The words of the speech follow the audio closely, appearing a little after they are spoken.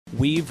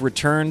We've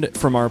returned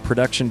from our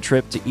production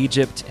trip to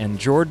Egypt and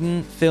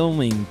Jordan,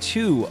 filming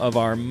two of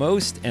our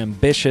most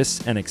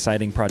ambitious and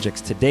exciting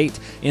projects to date.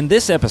 In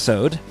this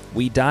episode,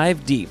 we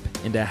dive deep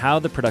into how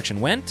the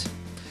production went,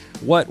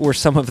 what were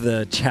some of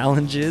the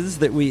challenges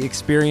that we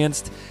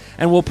experienced,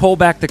 and we'll pull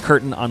back the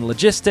curtain on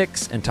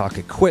logistics and talk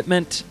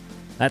equipment.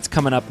 That's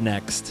coming up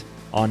next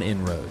on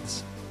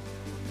Inroads.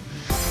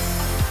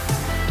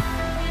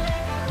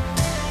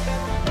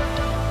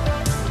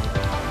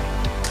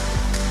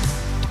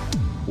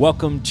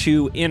 Welcome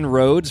to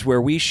Inroads, where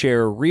we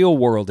share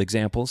real-world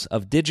examples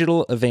of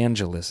digital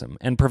evangelism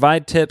and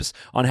provide tips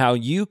on how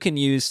you can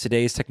use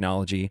today's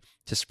technology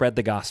to spread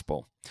the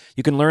gospel.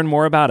 You can learn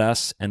more about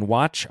us and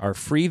watch our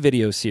free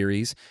video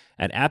series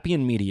at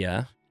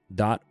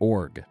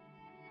appianmedia.org.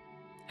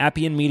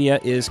 Appian Media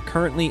is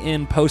currently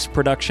in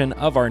post-production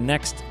of our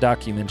next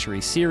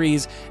documentary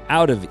series,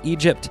 Out of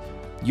Egypt.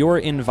 You're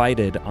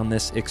invited on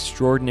this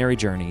extraordinary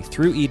journey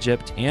through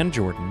Egypt and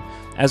Jordan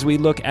as we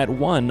look at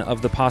one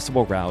of the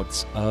possible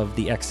routes of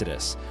the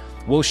Exodus.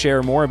 We'll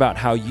share more about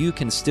how you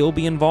can still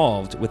be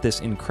involved with this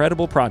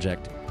incredible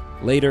project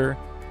later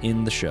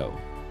in the show.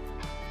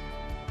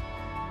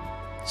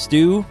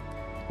 Stu,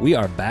 we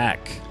are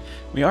back.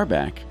 We are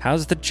back.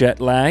 How's the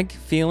jet lag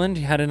feeling?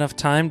 You had enough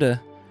time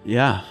to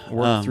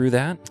work through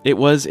that?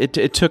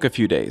 It took a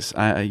few days.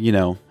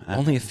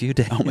 Only a few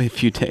days. Only a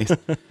few days.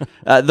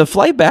 The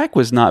flight back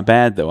was not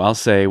bad, though. I'll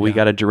say we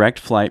got a direct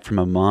flight from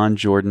Amman,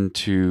 Jordan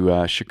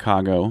to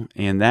Chicago,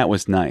 and that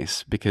was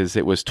nice because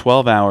it was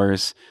 12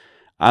 hours.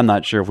 I'm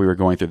not sure if we were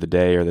going through the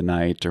day or the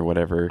night or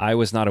whatever. I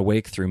was not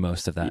awake through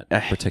most of that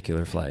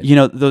particular flight. You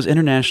know, those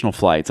international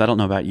flights, I don't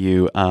know about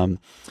you,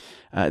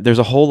 there's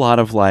a whole lot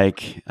of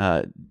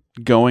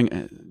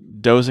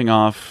dozing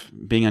off,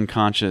 being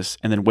unconscious,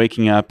 and then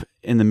waking up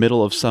in the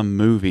middle of some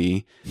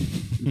movie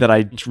that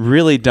I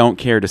really don't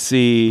care to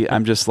see.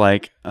 I'm just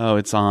like, oh,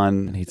 it's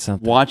on,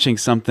 watching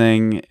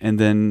something, and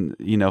then,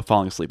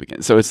 falling asleep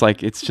again. So it's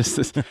like, it's just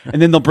this,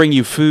 and then they'll bring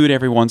you food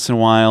every once in a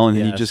while, and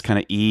then you just kind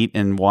of eat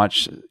and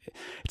watch.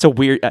 It's a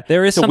weird,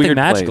 there is something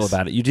magical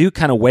about it. You do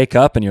kind of wake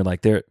up and you're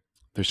like, there's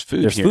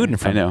food. There's here. food in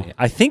front of me.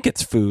 I think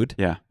it's food.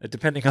 Yeah,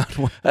 depending on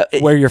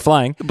where you're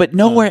flying. But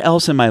nowhere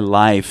else in my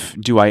life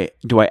do I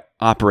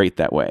operate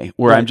that way.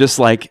 Where I'm just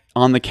like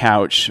on the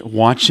couch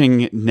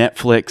watching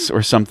Netflix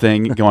or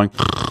something, going,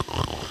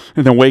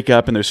 and then wake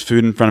up and there's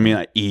food in front of me and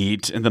I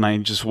eat, and then I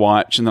just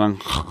watch, and then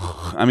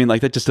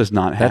that just does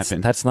not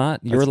happen. That's not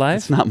your life.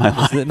 It's not my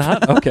life. Is it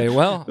not? Okay,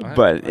 well, right.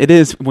 But it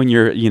is when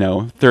you're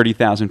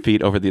 30,000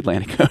 feet over the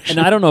Atlantic Ocean.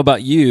 And I don't know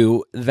about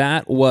you,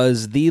 that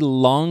was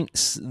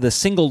the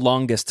single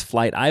longest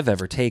flight I've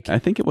ever taken. I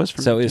think it was for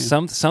me. So it's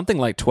something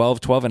like 12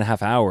 and a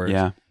half hours.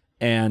 Yeah.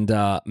 And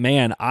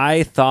man,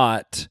 I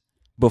thought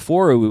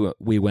before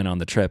we went on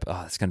the trip,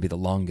 it's going to be the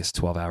longest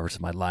 12 hours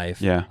of my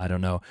life. Yeah. I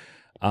don't know.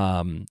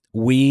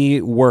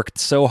 We worked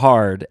so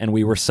hard and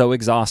we were so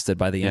exhausted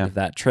by the end of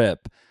that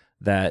trip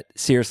that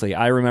seriously,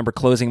 I remember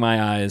closing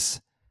my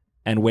eyes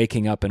and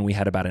waking up and we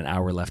had about an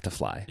hour left to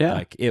fly.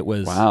 Yeah. It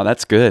was. Wow,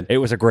 that's good. It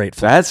was a great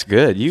flight. That's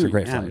good. It was a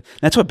great flight.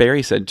 That's what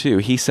Barry said too.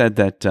 He said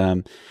that,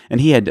 and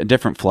he had a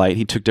different flight.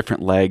 He took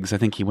different legs. I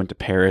think he went to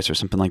Paris or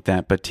something like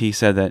that. But he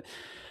said that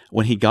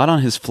when he got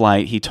on his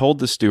flight, he told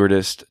the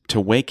stewardess to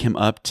wake him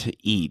up to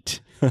eat.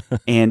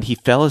 And he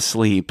fell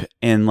asleep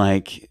and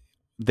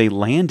they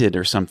landed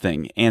or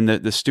something. And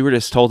the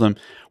stewardess told him,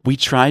 "We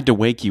tried to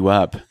wake you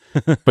up,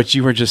 but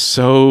you were just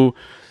so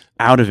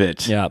out of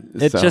it." Yeah.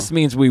 It just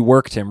means we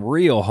worked him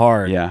real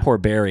hard. Yeah. Poor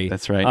Barry.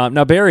 That's right.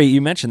 Now, Barry,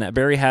 you mentioned that.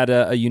 Barry had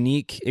a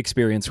unique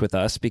experience with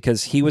us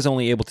because he was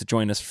only able to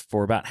join us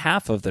for about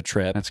half of the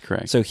trip. That's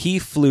correct. So he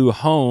flew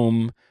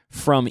home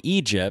from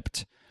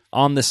Egypt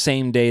on the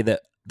same day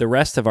that the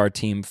rest of our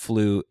team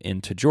flew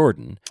into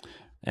Jordan.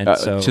 And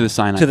so to the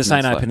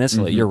Sinai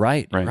Peninsula. Mm-hmm. You're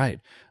right.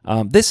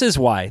 This is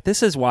why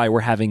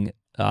we're having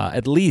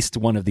at least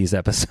one of these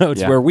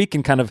episodes where we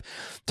can kind of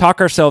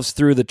talk ourselves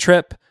through the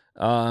trip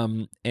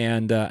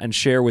and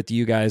share with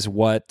you guys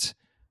what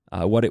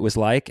it was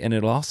like, and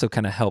it'll also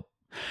kind of help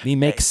me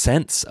make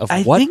sense of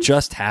what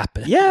just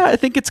happened. Yeah, I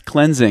think it's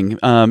cleansing.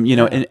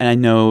 And I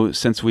know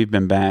since we've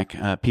been back,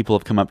 people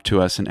have come up to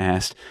us and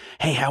asked,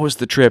 "Hey, how was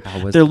the trip?"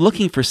 They're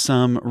looking for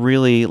some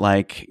really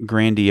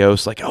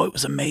grandiose, it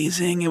was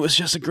amazing, it was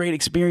just a great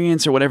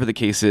experience, or whatever the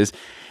case is.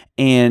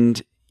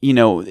 And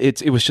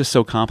it was just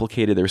so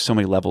complicated. There were so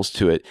many levels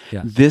to it.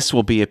 Yeah. This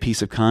will be a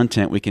piece of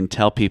content we can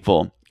tell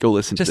people, go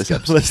listen to this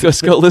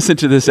episode. Go listen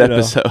to this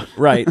episode.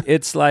 Right.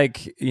 It's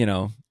like,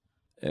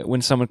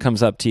 when someone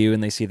comes up to you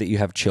and they see that you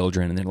have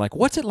children and they're like,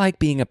 "What's it like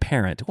being a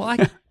parent?" Well,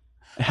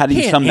 how do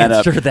you sum that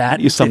up? Answer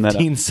that in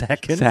 15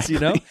 seconds.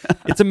 Exactly.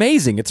 It's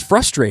amazing. It's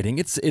frustrating.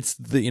 It's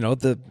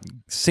the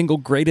single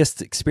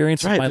greatest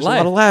experience of my life. There's a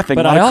lot of laughing,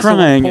 but a lot I of also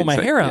crying. pull my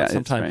hair out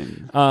sometimes.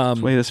 Right. That's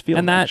the way this feels.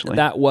 And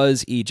that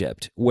was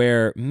Egypt,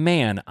 where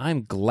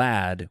I'm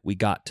glad we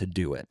got to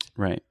do it.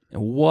 Right.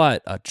 And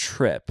what a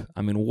trip.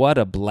 I mean, what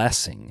a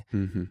blessing.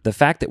 Mm-hmm. The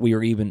fact that we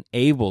were even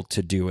able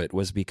to do it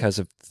was because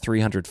of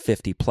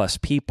 350 plus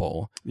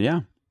people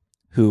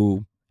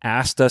who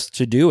asked us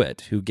to do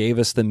it, who gave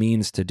us the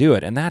means to do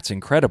it. And that's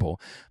incredible.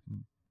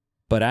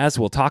 But as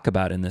we'll talk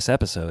about in this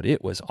episode,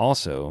 it was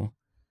also,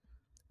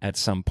 at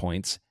some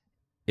points,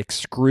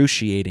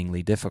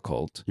 excruciatingly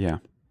difficult. Yeah.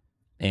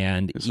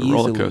 And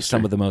easily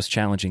some of the most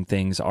challenging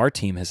things our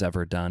team has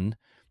ever done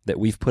that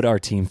we've put our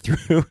team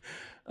through.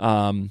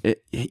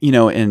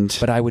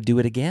 But I would do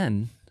it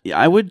again. Yeah,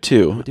 I would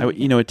too.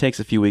 It takes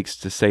a few weeks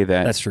to say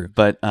that. That's true.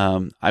 But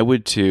I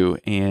would too.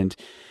 And,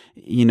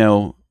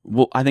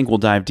 I think we'll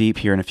dive deep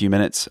here in a few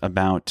minutes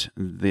about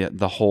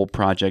the whole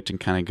project and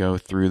kind of go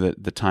through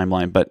the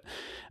timeline. But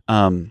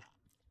on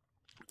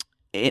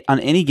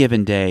any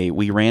given day,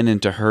 we ran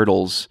into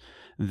hurdles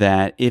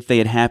that if they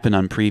had happened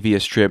on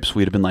previous trips,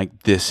 we'd have been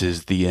like, this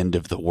is the end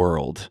of the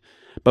world.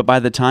 But by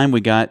the time we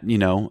got,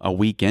 a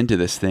week into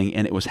this thing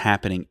and it was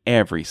happening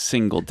every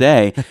single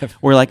day,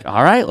 we're like,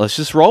 all right, let's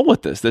just roll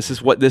with this. This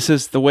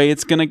is the way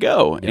it's going to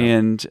go. Yeah.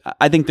 And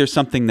I think there's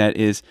something that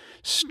is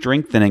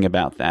strengthening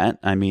about that.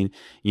 I mean,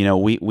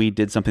 we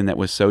did something that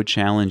was so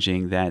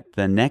challenging that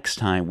the next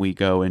time we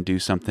go and do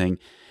something,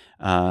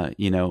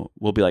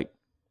 we'll be like,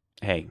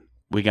 hey,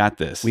 we got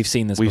this. We've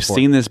seen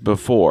this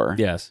before.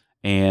 Yes.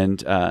 And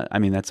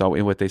that's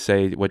always what they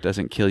say. What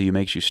doesn't kill you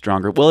makes you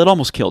stronger. Well, it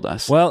almost killed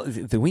us. Well,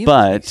 we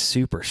must be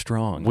super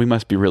strong. We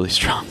must be really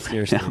strong.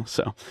 Seriously. Now,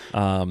 so,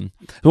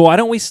 why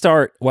don't we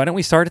start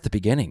at the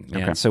beginning,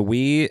 man? Okay. So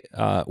we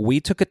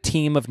took a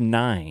team of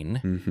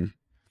 9, mm-hmm.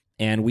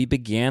 and we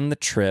began the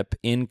trip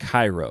in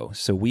Cairo.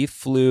 So we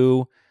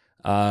flew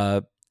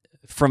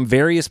from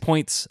various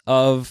points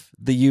of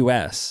the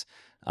U.S.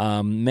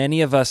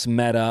 Many of us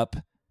met up.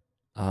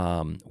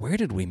 Where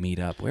did we meet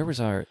up? Where was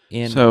not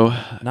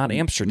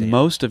Amsterdam.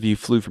 Most of you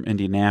flew from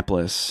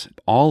Indianapolis.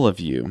 All of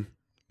you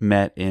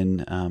met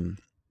in,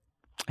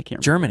 I can't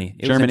remember. Germany.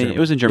 It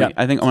was in Germany.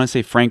 Yep. I want to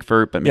say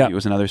Frankfurt, but maybe it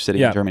was another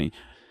city in Germany.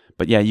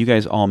 But yeah, you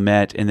guys all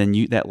met, and then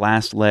that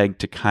last leg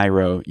to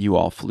Cairo, you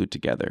all flew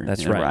together.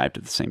 That's right. Arrived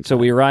at the same time. So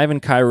we arrive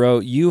in Cairo.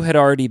 You had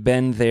already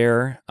been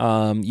there.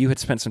 You had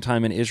spent some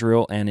time in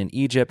Israel and in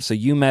Egypt, so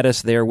you met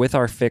us there with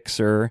our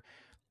fixer,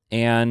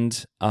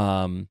 and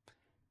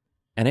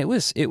it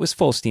was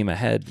full steam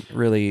ahead,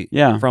 really,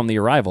 from the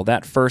arrival.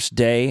 That first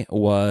day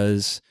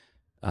was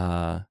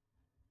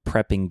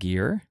prepping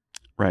gear.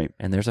 Right.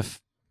 And there's a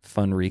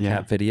fun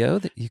recap video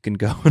that you can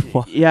go and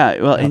watch. Yeah,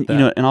 well,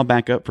 and I'll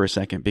back up for a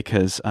second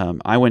because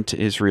I went to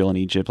Israel and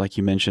Egypt, like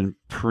you mentioned,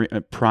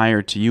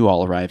 prior to you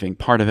all arriving.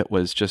 Part of it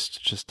was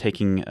just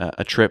taking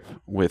a trip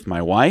with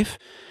my wife.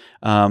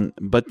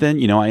 But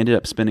then, I ended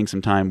up spending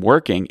some time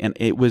working, and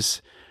it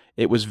was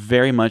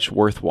very much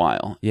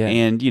worthwhile. Yeah.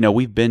 And,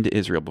 we've been to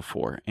Israel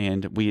before,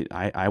 and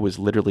I was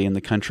literally in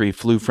the country,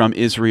 flew from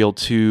Israel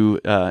to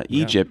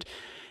Egypt,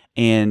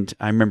 and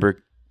I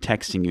remember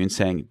texting you and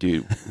saying,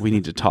 dude, we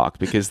need to talk,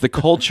 because the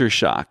culture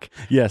shock,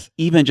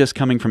 even just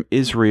coming from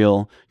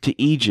Israel to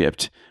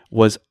Egypt,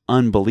 was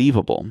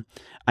unbelievable.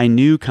 I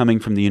knew coming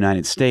from the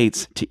United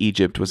States to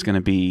Egypt was going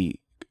to be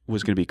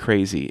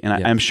crazy. And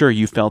I'm sure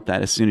you felt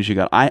that as soon as you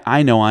got,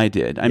 I know I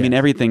did. I mean,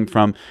 everything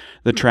from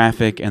the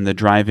traffic and the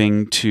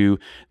driving to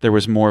there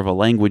was more of a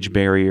language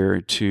barrier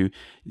to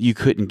you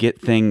couldn't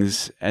get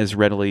things as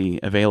readily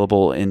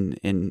available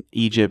in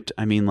Egypt.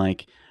 I mean,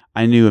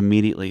 I knew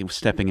immediately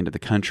stepping into the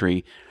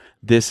country,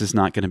 this is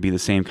not going to be the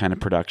same kind of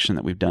production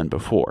that we've done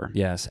before.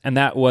 Yes, and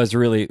that was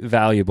really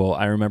valuable.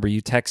 I remember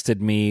you texted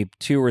me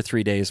 2 or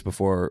 3 days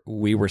before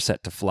we were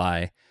set to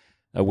fly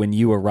when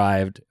you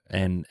arrived,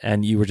 and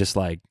you were just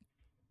like,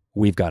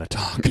 we've got to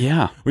talk.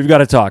 Yeah. We've got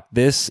to talk.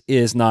 This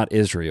is not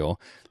Israel.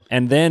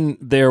 And then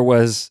there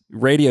was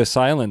radio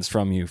silence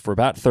from you for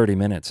about 30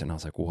 minutes, and I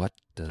was like, what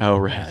does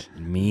that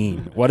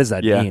mean? What does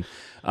that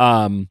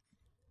mean?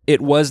 It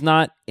was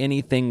not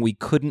anything we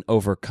couldn't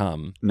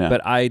overcome,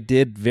 but I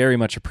did very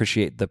much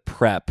appreciate the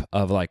prep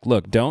of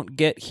look, don't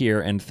get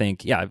here and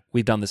think,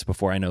 we've done this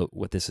before, I know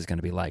what this is going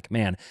to be like.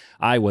 Man,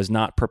 I was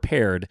not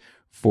prepared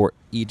for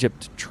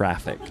Egypt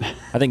traffic.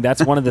 I think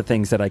that's one of the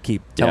things that I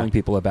keep telling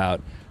people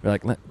about. They're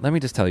like, let me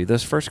just tell you,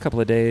 those first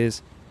couple of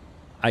days,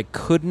 I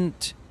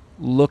couldn't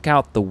look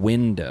out the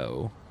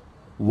window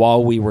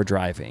while we were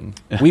driving.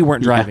 We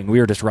weren't driving, we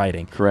were just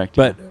riding. Correct.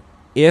 But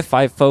if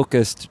I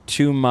focused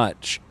too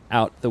much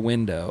out the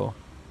window,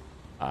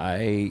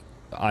 I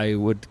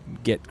would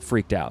get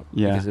freaked out.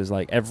 Because it was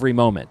like every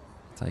moment.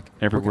 It's like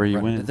everywhere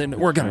you went. Then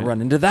we're going to run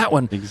into that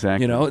one.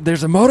 Exactly.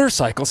 There's a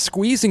motorcycle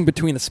squeezing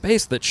between a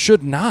space that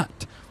should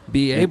not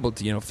be able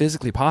to,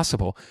 physically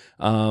possible.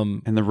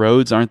 And the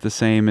roads aren't the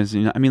same as,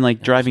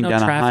 driving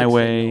down a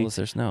highway. Signals,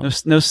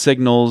 there's no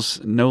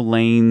signals, no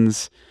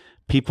lanes,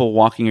 people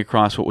walking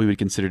across what we would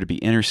consider to be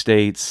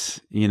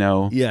interstates,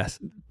 Yes.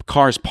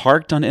 Cars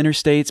parked on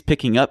interstates,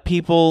 picking up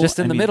people. Just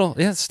in the middle.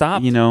 Yeah,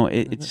 stop.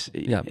 It's,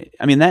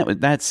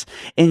 that's,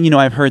 and,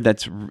 I've heard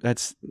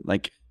that's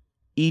like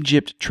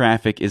Egypt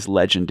traffic is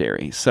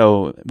legendary.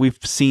 So we've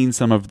seen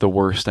some of the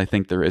worst I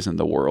think there is in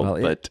the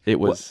world, but it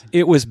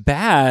was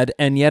bad,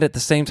 and yet at the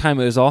same time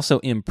it was also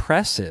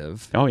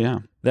impressive. Oh yeah.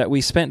 That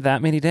we spent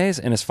that many days,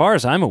 and as far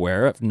as I'm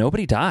aware of,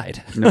 nobody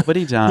died.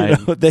 Nobody died.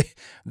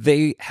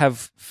 They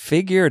have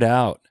figured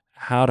out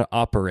how to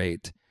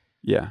operate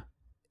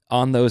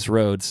on those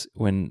roads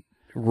when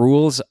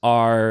rules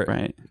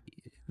are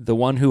the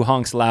one who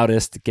honks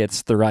loudest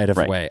gets the right of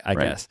way, I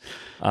guess.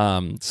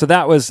 So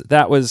that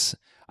was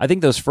I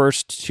think those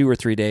first 2 or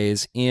 3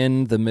 days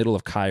in the middle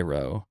of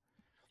Cairo,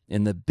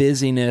 in the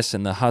busyness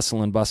and the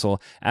hustle and bustle,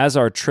 as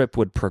our trip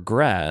would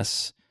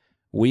progress,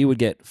 we would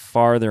get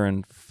farther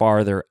and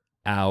farther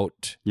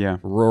out,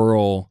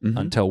 rural,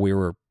 until we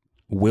were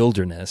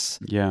wilderness.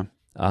 Yeah.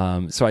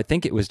 So I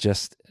think it was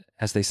just,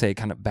 as they say,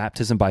 kind of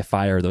baptism by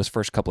fire those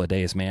first couple of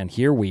days. Man,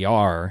 here we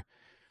are.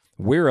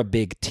 We're a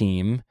big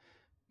team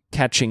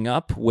catching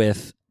up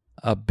with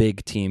a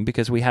big team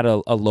because we had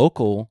a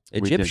local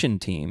Egyptian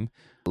team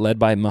led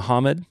by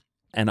Muhammad,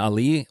 and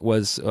Ali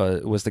was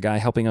the guy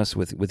helping us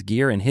with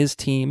gear, and his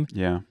team.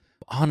 Yeah.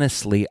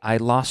 Honestly, I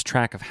lost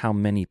track of how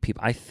many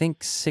people. I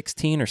think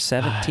 16 or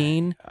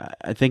 17.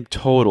 I think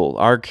total,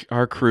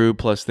 our crew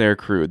plus their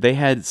crew, they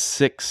had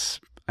six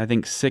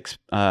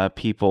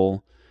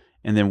people,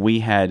 and then we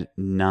had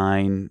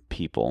 9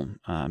 people.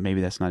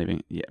 Maybe that's not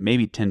even,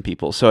 maybe 10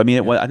 people. So I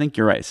mean, I think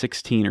you're right,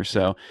 16 or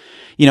so.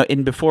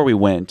 And before we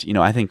went,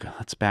 I think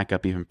let's back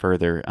up even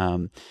further.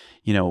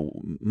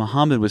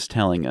 Muhammad was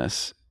telling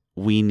us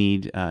we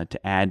need to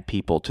add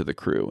people to the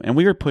crew, and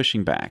we were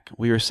pushing back.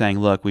 We were saying,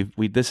 look,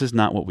 this is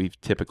not what we've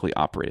typically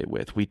operated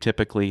with. We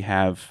typically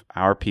have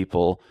our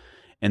people,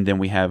 and then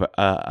we have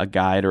a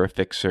guide or a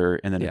fixer,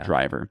 and then a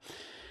driver.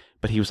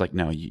 But he was like,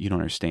 no, you don't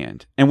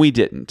understand. And we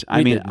didn't.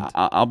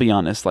 I'll be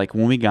honest, like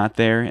when we got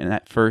there and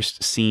that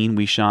first scene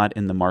we shot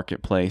in the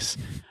marketplace,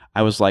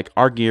 I was like,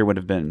 our gear would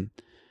have been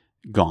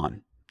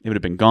gone. It would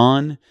have been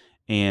gone.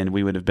 And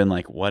we would have been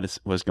like, what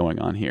was going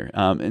on here?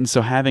 And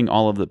so having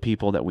all of the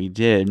people that we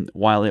did,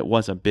 while it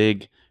was a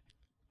big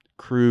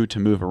crew to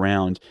move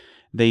around,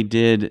 they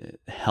did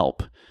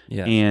help.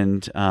 Yeah.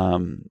 And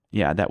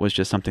that was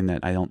just something that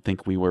I don't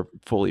think we were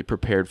fully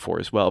prepared for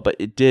as well. But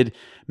it did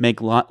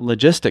make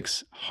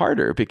logistics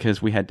harder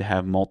because we had to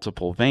have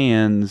multiple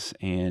vans.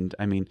 And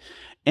I mean,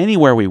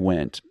 anywhere we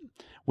went,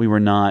 we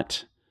were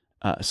not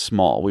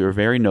small. We were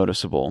very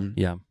noticeable.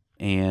 Yeah.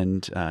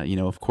 And,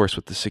 of course,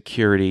 with the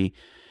security,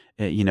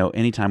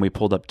 anytime we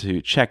pulled up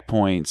to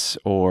checkpoints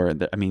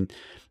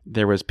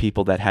there was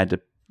people that had to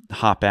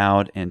hop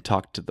out and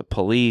talk to the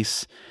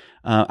police.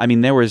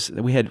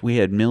 We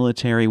had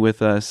military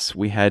with us.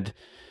 We had,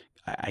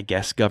 I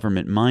guess,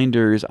 government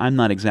minders. I'm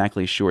not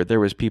exactly sure. There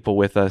was people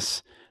with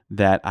us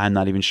that I'm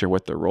not even sure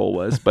what their role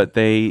was, but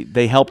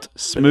they helped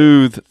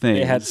smooth things.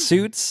 They had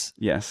suits.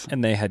 Yes.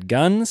 And they had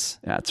guns.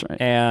 That's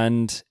right.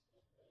 And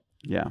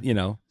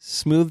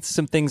smoothed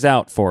some things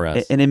out for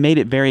us. And it made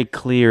it very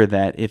clear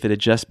that if it had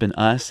just been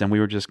us and we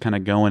were just kind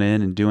of going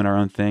in and doing our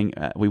own thing,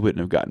 we wouldn't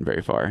have gotten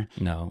very far.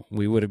 No,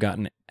 we would have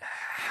gotten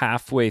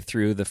halfway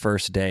through the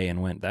first day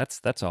and went,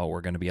 that's all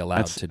we're going to be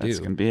allowed to do. That's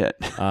going to be it.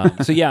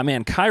 So yeah,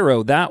 man,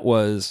 Cairo, that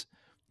was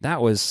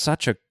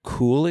such a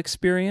cool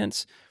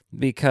experience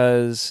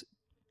because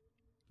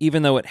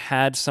even though it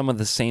had some of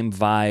the same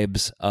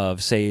vibes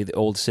of, say, the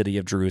old city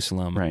of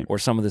Jerusalem or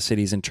some of the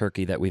cities in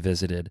Turkey that we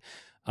visited,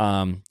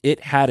 it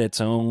had its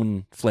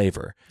own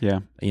flavor. Yeah.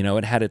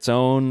 It had its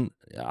own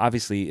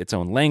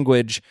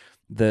language.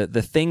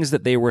 The things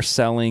that they were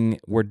selling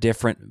were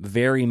different,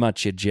 very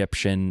much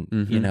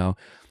Egyptian,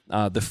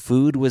 the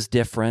food was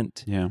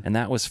different. Yeah. And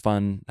that was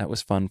fun. That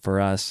was fun for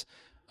us.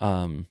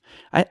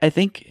 I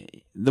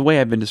think the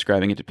way I've been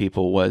describing it to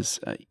people was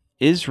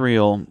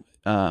Israel,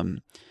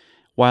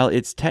 while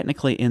it's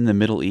technically in the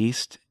Middle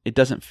East, it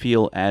doesn't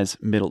feel as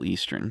Middle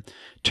Eastern.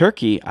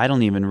 Turkey, I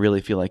don't even really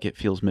feel like it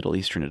feels Middle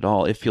Eastern at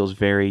all. It feels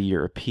very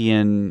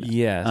European.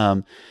 Yes.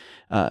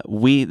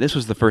 This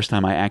was the first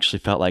time I actually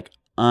felt like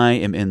I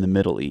am in the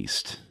Middle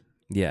East.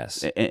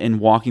 Yes. And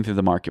walking through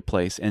the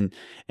marketplace and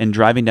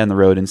driving down the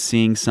road and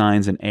seeing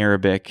signs in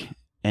Arabic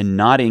and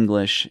not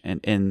English.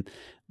 And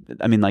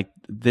I mean, like,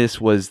 this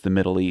was the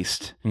Middle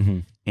East. Mm-hmm.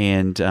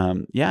 And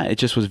it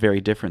just was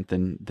very different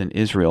than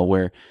Israel,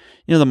 where,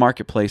 the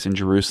marketplace in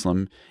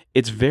Jerusalem,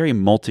 it's very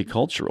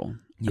multicultural.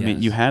 Yes. I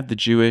mean, you have the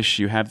Jewish,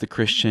 you have the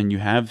Christian, you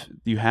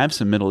have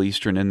some Middle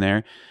Eastern in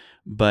there,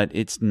 but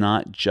it's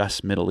not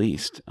just Middle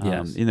East.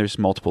 Yes. And there's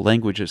multiple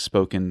languages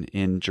spoken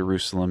in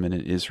Jerusalem and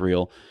in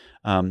Israel.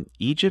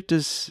 Egypt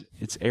it's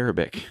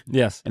Arabic.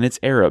 Yes. And it's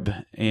Arab.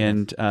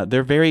 And I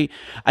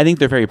think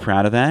they're very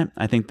proud of that.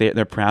 I think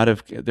they're proud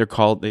of,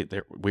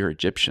 we're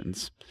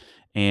Egyptians.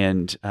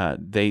 And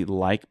they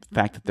like the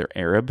fact that they're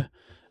Arab.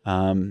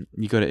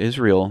 You go to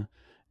Israel,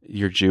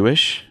 you're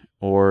Jewish,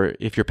 or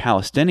if you're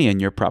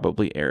Palestinian, you're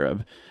probably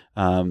Arab.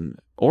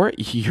 Or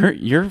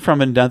you're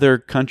from another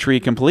country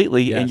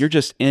completely, and you're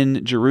just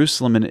in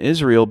Jerusalem and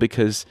Israel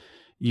because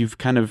you've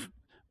kind of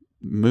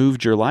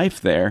moved your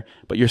life there,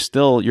 but your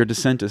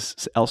descent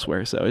is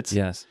elsewhere. So it's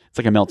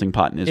like a melting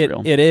pot in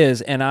Israel. It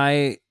is,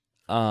 and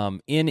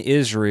in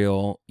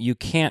Israel, you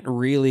can't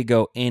really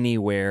go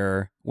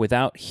anywhere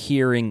without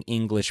hearing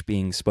English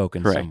being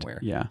spoken somewhere.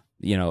 Yeah.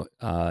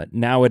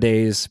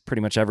 Nowadays,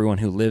 pretty much everyone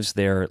who lives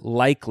there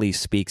likely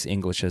speaks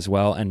English as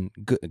well, and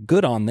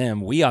good on them.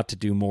 We ought to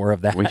do more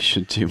of that. We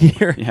should do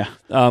more. Yeah.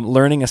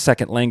 Learning a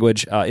second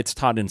language, it's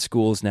taught in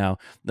schools now.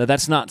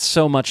 That's not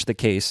so much the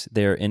case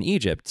there in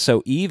Egypt.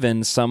 So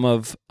even some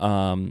of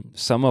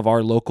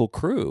our local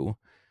crew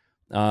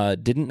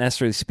didn't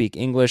necessarily speak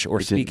English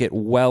or speak it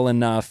well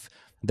enough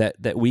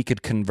that we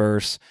could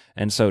converse,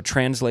 and so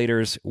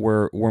translators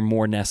were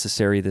more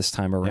necessary this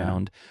time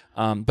around.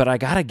 But I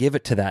got to give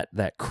it to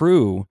that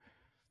crew,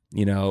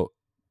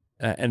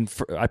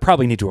 I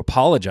probably need to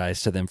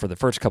apologize to them for the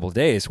first couple of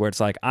days, where it's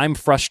like I'm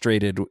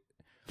frustrated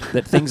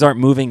that things aren't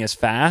moving as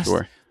fast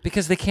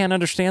because they can't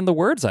understand the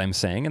words I'm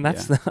saying, and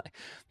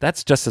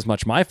that's just as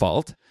much my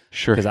fault.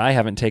 Sure, because I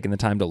haven't taken the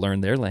time to learn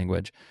their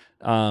language.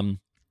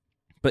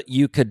 But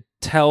you could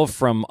tell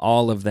from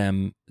all of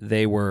them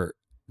they were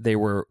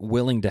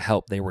willing to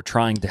help. They were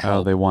trying to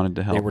help. Oh, they wanted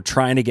to help. They were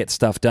trying to get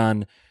stuff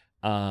done.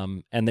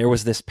 And there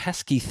was this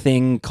pesky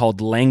thing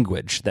called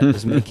language that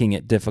was making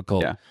it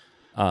difficult.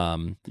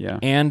 And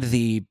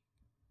the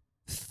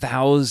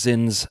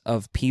thousands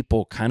of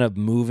people kind of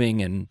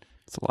moving, and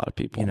it's a lot of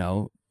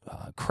people,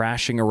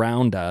 crashing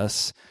around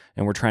us,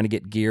 and we're trying to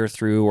get gear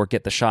through or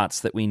get the shots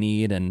that we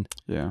need. And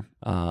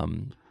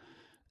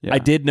I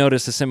did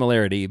notice a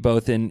similarity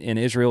both in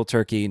Israel,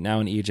 Turkey, now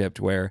in Egypt,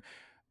 where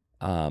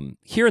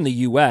here in the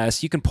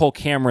U.S., you can pull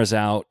cameras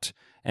out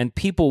and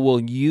people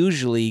will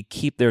usually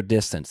keep their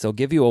distance. They'll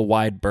give you a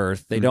wide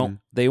berth. They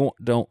don't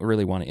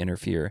really want to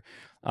interfere.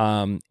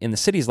 In the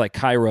cities like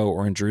Cairo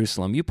or in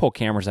Jerusalem, you pull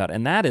cameras out,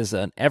 and that is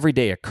an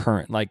everyday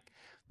occurrence. Like,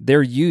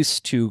 they're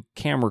used to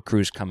camera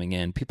crews coming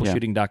in, people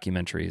shooting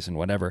documentaries and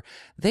whatever.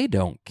 They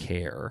don't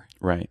care.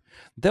 Right.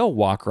 They'll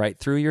walk right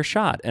through your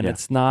shot, and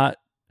it's not.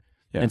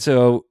 Yeah. And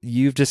so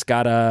you've just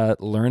got to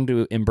learn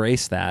to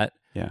embrace that.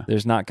 Yeah.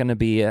 There's not going to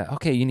be,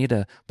 okay, you need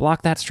to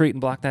block that street and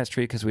block that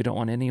street because we don't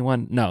want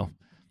anyone. No.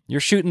 You're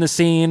shooting the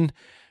scene,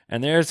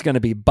 and there's going to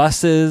be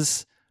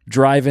buses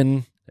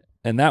driving,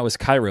 and that was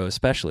Cairo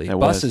especially.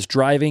 Buses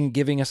driving,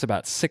 giving us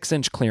about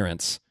 6-inch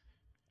clearance,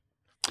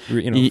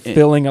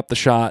 filling up the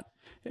shot.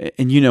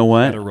 And you know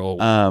what?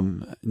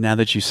 Now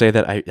that you say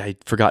that,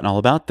 I'd forgotten all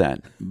about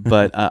that.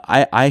 But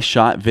I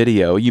shot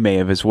video, you may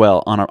have as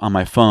well, on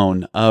my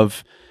phone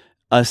of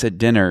us at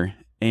dinner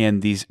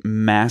and these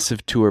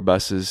massive tour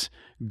buses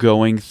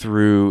going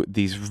through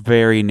these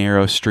very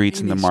narrow streets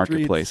in the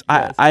marketplace.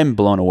 I'm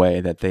blown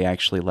away that they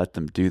actually let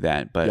them do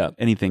that, but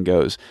anything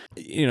goes.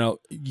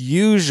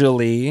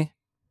 Usually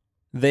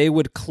they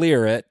would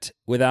clear it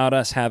without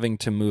us having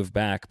to move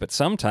back, but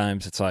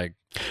sometimes it's like,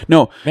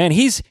 no, man,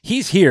 he's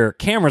here.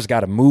 Camera's got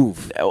to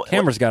move.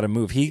 Camera's got to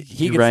move. He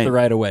gets the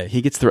right of way.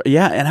 He gets the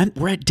and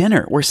we're at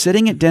dinner. We're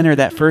sitting at dinner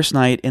that first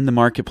night in the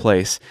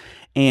marketplace,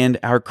 and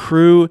our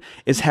crew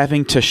is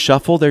having to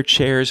shuffle their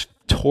chairs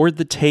toward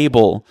the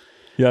table.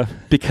 Yeah,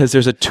 because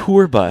there's a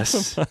tour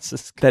bus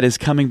that is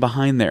coming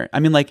behind there. I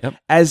mean,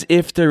 as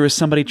if there was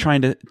somebody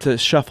trying to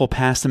shuffle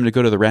past them to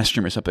go to the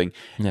restroom or something.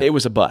 Yeah. It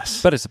was a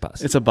bus. But it's a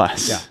bus. It's a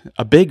bus. Yeah.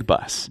 A big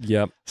bus.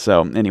 Yep.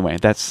 So anyway,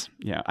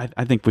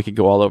 I think we could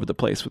go all over the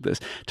place with this.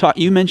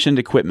 You mentioned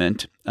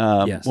equipment.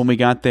 Yes. When we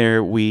got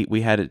there,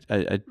 we had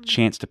a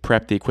chance to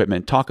prep the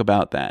equipment. Talk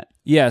about that.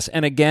 Yes,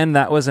 and again,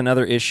 that was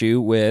another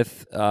issue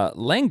with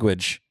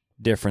language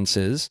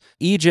differences.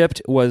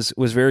 Egypt was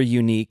very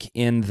unique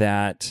in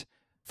that,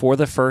 for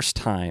the first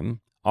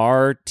time,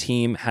 our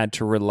team had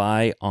to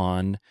rely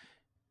on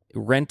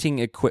renting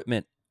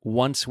equipment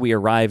once we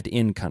arrived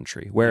in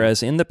country,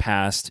 whereas in the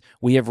past,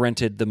 we have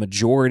rented the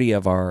majority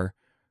of our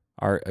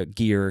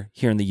gear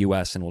here in the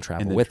U.S. and we'll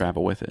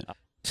travel with it.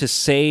 To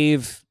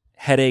save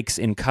headaches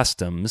in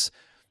customs,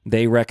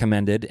 they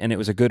recommended, and it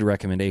was a good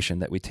recommendation,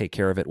 that we take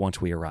care of it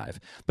once we arrive.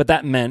 But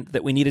that meant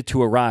that we needed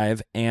to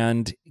arrive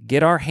and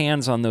get our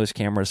hands on those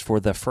cameras for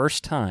the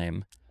first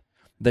time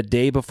the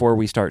day before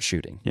we start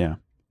shooting. Yeah.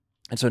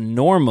 And so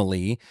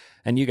normally,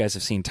 and you guys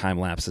have seen time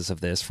lapses of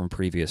this from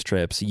previous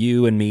trips,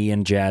 you and me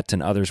and Jet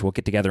and others will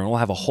get together and we'll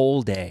have a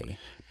whole day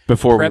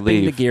before we prepping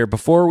leave the gear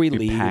before we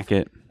leave. Pack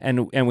it.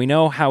 And we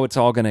know how it's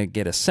all going to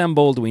get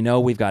assembled. We know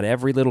we've got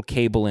every little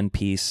cable in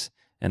piece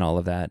and all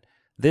of that.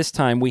 This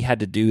time we had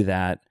to do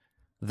that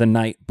the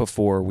night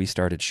before we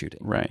started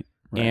shooting. Right.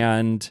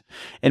 And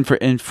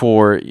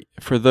for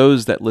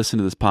those that listen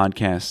to this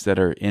podcast that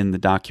are in the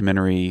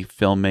documentary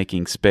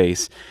filmmaking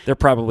space, they're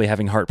probably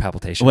having heart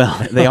palpitations.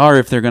 Well, they are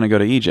if they're going to go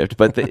to Egypt,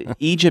 but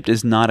Egypt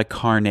is not a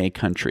carnet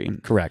country.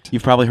 Correct.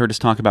 You've probably heard us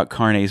talk about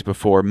carnets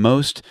before.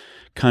 Most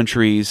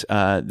countries,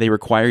 they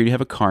require you to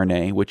have a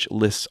carnet, which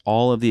lists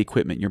all of the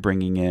equipment you're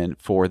bringing in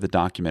for the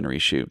documentary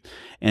shoot.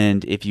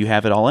 And if you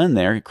have it all in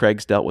there,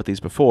 Craig's dealt with these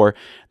before,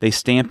 they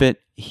stamp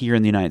it here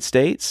in the United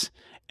States,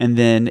 and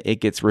then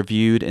it gets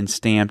reviewed and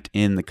stamped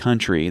in the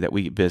country that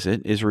we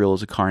visit. Israel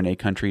is a carne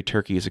country.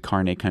 Turkey is a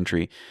carne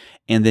country.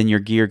 And then your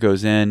gear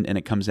goes in and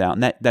it comes out.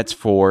 And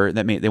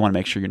they want to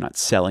make sure you're not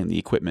selling the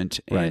equipment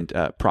and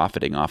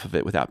profiting off of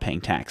it without paying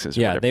taxes.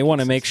 Yeah, they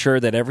want to make sure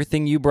that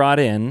everything you brought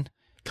in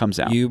comes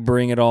out. You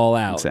bring it all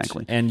out.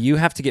 Exactly. And you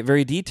have to get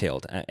very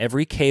detailed.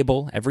 Every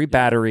cable, every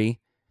battery,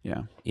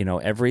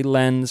 every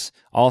lens,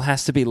 all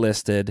has to be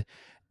listed.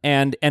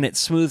 And it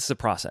smooths the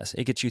process.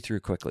 It gets you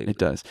through quickly. It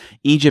does.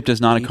 Egypt is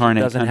not a carne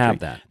country. Doesn't have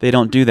that. They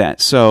don't do that.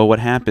 So what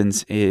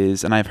happens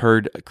is, and I've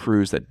heard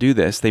crews that do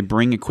this, they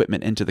bring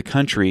equipment into the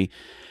country.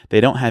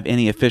 They don't have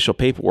any official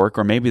paperwork,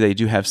 or maybe they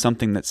do have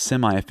something that's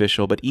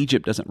semi-official, but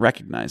Egypt doesn't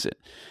recognize it.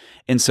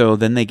 And so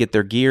then they get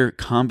their gear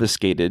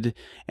confiscated,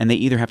 and they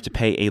either have to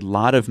pay a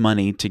lot of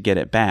money to get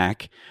it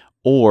back,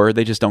 or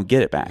they just don't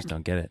get it back. Just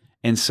don't get it.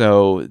 And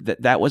so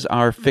that was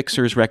our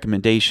fixer's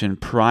recommendation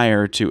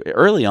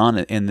early on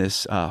in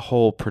this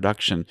whole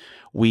production.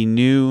 We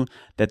knew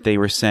that they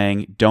were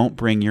saying, don't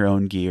bring your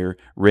own gear,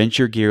 rent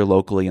your gear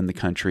locally in the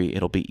country.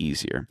 It'll be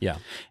easier. Yeah.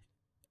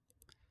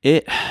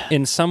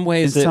 In some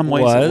ways it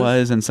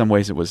was, in some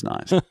ways it was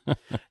not.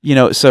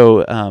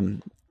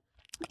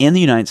 In the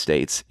United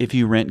States, if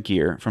you rent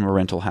gear from a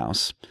rental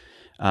house,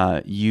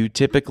 you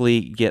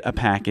typically get a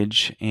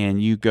package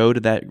and you go to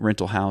that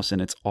rental house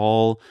and it's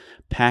all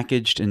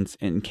packaged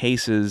in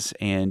cases,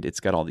 and it's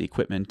got all the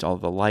equipment, all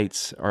the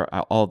lights, or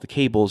all the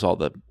cables, all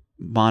the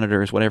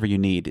monitors, whatever you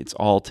need. It's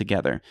all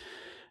together.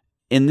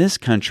 In this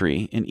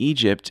country, in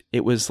Egypt,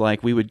 it was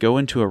like we would go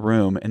into a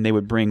room and they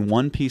would bring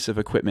one piece of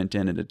equipment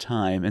in at a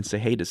time and say,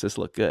 hey, does this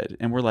look good?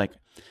 And we're like,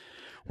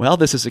 well,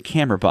 this is a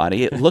camera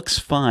body. It looks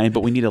fine,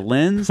 but we need a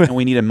lens and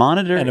we need a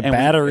monitor and a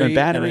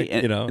battery,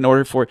 in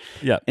order for.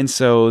 Yeah. And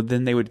so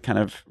then they would kind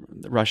of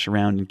rush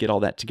around and get all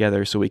that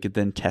together so we could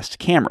then test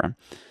camera.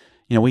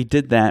 We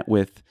did that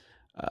with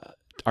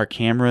our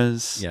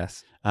cameras.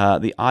 Yes.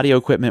 The audio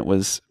equipment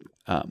was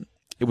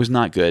it was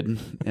not good.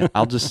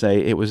 I'll just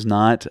say it was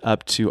not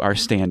up to our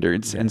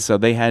standards, and so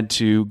they had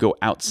to go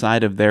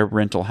outside of their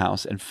rental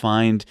house and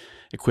find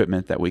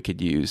equipment that we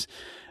could use.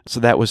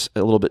 So that was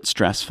a little bit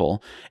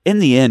stressful. In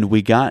the end,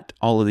 we got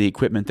all of the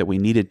equipment that we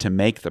needed to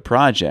make the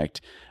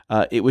project.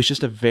 It was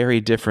just a very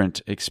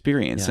different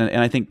experience. Yeah.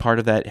 And I think part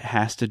of that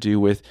has to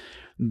do with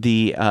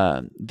the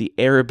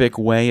Arabic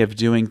way of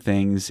doing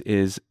things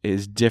is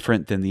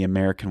different than the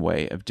American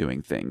way of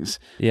doing things.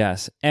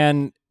 Yes.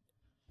 And,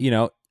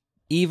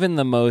 even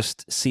the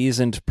most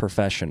seasoned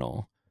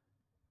professional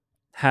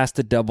has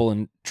to double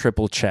and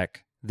triple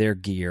check their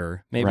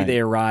gear. Maybe they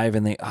arrive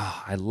and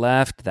I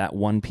left that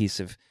one piece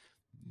of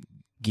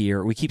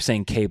gear. We keep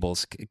saying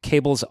cables.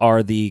 Cables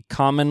are the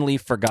commonly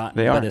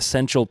forgotten but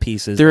essential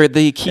pieces. They're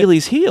the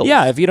Achilles heel.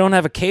 Yeah, if you don't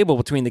have a cable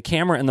between the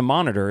camera and the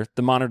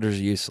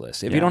monitor's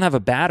useless. If you don't have a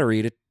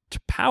battery to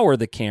power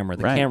the camera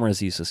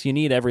is useless. You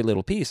need every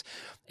little piece.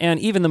 And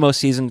even the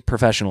most seasoned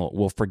professional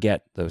will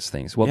forget those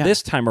things. Well,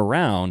 this time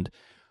around,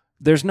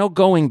 there's no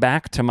going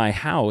back to my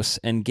house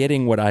and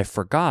getting what I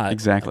forgot.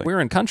 Exactly. We're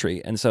in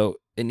country, and so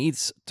it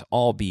needs to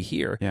all be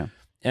here. Yeah.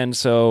 And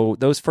so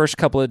those first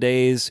couple of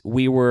days,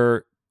 we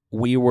were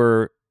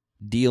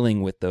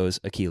dealing with those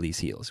Achilles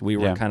heels. We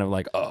were kind of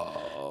like,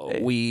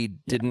 we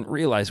didn't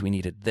realize we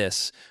needed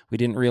this. We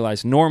didn't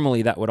realize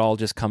normally that would all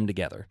just come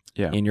together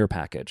in your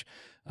package.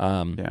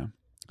 And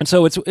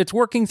so it's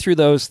working through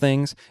those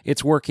things.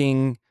 It's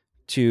working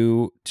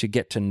to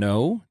get to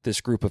know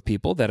this group of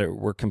people that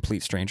were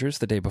complete strangers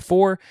the day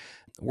before,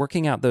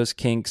 working out those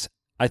kinks.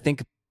 I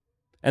think,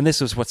 and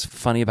this is what's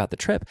funny about the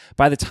trip,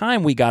 by the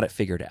time we got it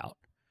figured out,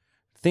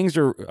 things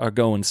are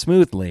going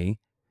smoothly.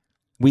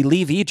 We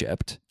leave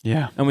Egypt,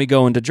 and we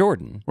go into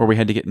Jordan, where we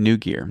had to get new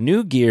gear,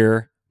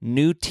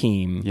 new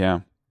team.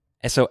 Yeah.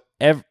 And so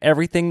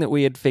everything that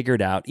we had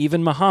figured out,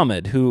 even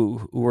Muhammad,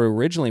 who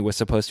originally was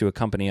supposed to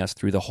accompany us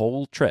through the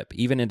whole trip,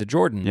 even into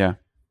Jordan,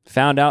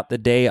 found out the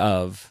day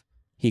of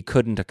he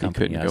couldn't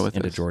accompany us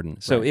into Jordan.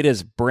 So it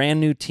is brand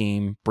new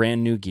team,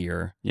 brand new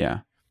gear. Yeah.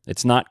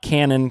 It's not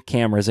Canon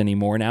cameras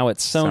anymore. Now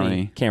it's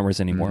Sony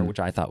cameras anymore, which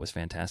I thought was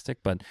fantastic.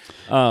 But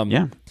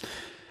and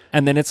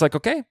then it's like,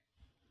 okay,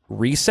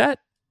 reset.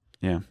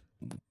 Yeah.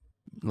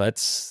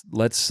 Let's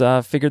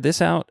figure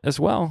this out as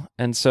well.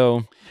 And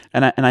so,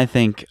 and I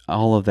think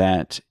all of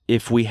that,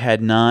 if we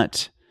had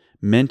not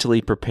mentally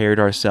prepared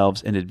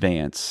ourselves in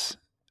advance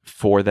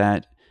for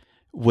that,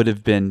 would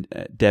have been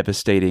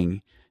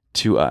devastating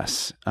to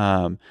us.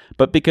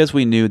 But because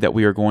we knew that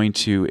we were going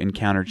to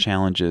encounter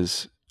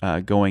challenges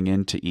going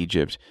into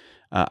Egypt,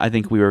 I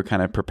think we were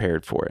kind of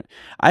prepared for it.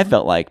 I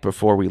felt like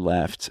before we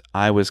left,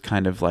 I was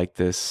kind of like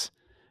this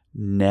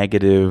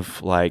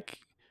negative, like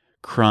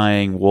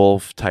crying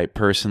wolf type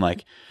person,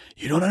 like,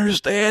 you don't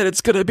understand,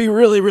 it's going to be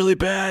really, really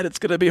bad, it's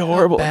going to be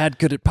horrible. How bad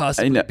could it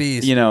possibly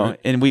be?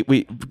 And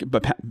we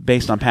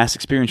based on past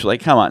experience, we're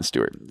like, come on,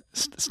 Stuart,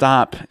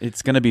 stop,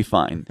 it's going to be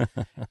fine.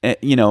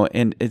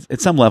 And at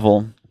some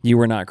level, you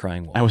were not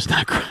crying wolf. I was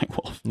not crying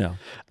wolf. No.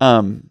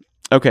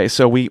 Okay,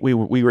 so we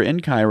were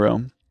in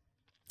Cairo.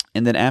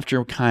 And then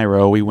after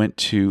Cairo, we went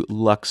to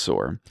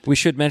Luxor. We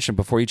should mention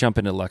before you jump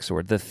into Luxor,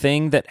 one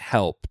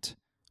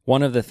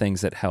of the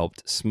things that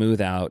helped smooth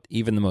out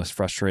even the most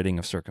frustrating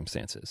of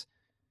circumstances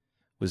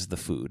was the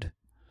food.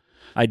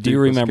 I do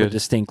remember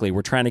distinctly,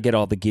 we're trying to get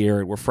all the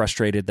gear. We're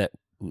frustrated that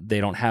they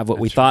don't have what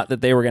we thought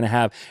that they were going to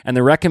have. And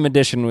the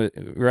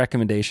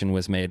recommendation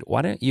was made,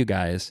 why don't you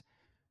guys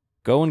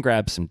go and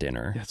grab some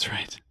dinner? That's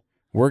right.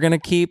 We're going to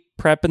keep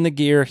prepping the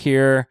gear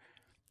here.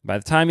 By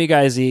the time you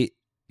guys eat,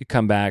 you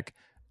come back.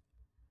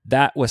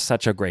 That was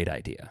such a great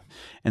idea.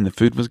 And the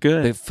food was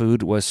good. The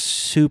food was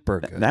super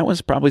good. That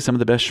was probably some of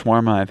the best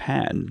shawarma I've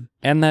had.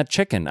 And that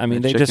chicken. I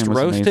mean, they just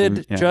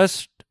roasted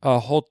just a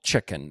whole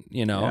chicken,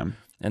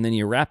 and then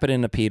you wrap it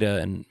in a pita,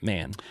 and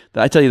man.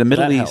 I tell you, the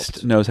Middle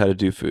East knows how to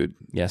do food.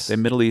 Yes. The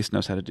Middle East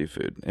knows how to do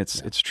food.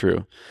 It's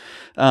true.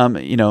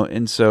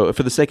 And so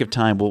for the sake of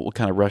time, we'll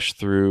kind of rush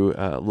through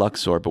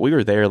Luxor. But we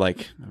were there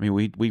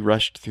we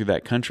rushed through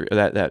that country,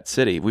 that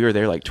city. We were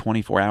there like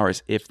 24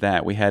 hours, if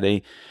that. We had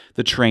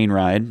the train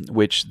ride,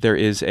 which there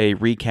is a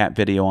recap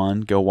video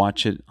on. Go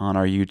watch it on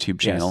our YouTube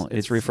channel. Yes,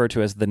 it's referred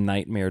to as the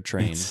Nightmare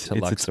Train to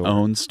Luxor. It's its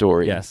own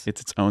story. Yes.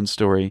 It's its own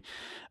story.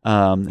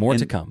 More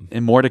to come.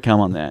 And more to come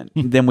on that.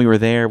 Then we were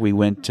there. We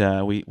went,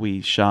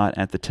 we shot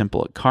at the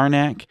temple at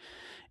Karnak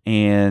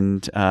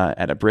and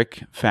at a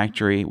brick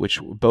factory,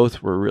 which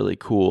both were really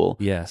cool.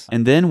 Yes.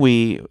 And then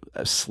we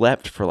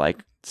slept for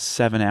like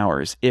 7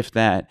 hours, if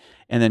that,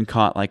 and then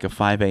caught like a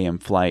 5 a.m.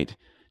 flight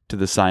to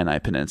the Sinai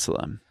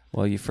Peninsula.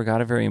 Well, you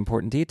forgot a very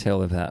important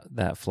detail of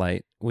that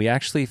flight. We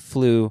actually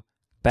flew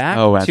back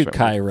to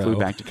Cairo. We flew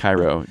back to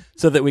Cairo.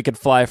 So that we could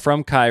fly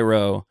from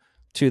Cairo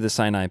to the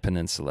Sinai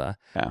Peninsula.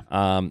 Yeah.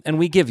 And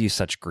we give you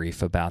such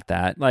grief about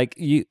that. Like,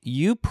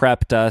 you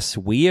prepped us.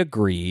 We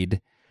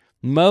agreed.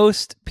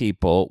 Most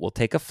people will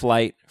take a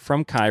flight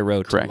from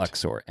Cairo to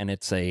Luxor, and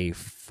it's a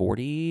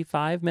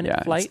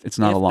 45-minute flight. It's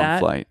not a long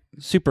flight.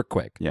 Super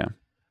quick. Yeah.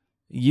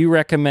 You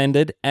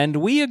recommended, and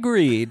we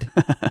agreed.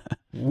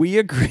 We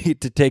agreed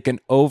to take an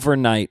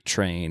overnight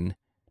train.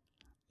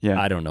 Yeah.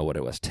 I don't know what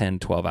it was, 10,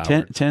 12 hours.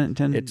 10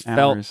 it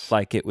hours. Felt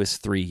like it was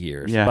 3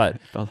 years. Yeah.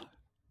 But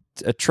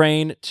a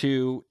train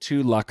to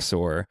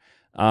Luxor.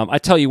 I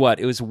tell you what,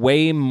 it was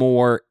way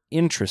more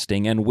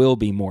interesting and will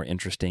be more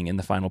interesting in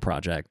the final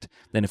project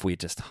than if we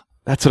just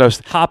That's what I was.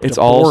 Hopped it's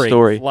a all boring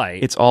story.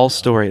 flight. It's all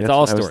story. That's It's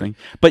all what I was story.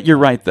 thinking. But you're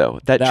right, though.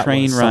 That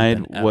train was ride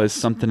something was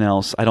else. something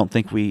else. I don't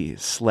think we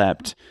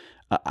slept.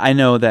 I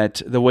know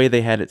that the way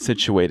they had it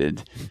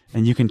situated,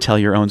 and you can tell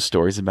your own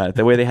stories about it.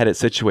 The way they had it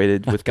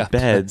situated with the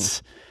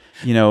beds,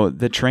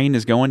 the train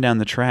is going down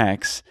the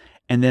tracks,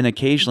 and then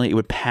occasionally it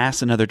would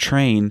pass another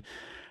train,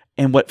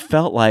 and what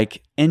felt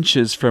like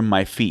inches from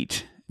my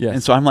feet. Yes.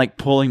 And so I'm like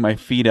pulling my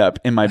feet up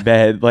in my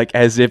bed, like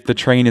as if the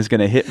train is going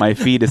to hit my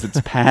feet as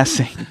it's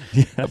passing.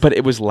 Yes. But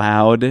it was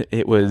loud.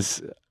 It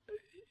was.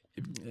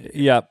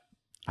 Yep.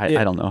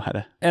 I don't know how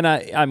to. And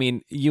I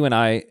mean, you and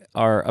I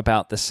are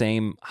about the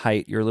same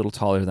height. You're a little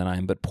taller than I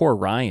am, but poor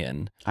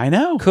Ryan. I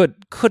know.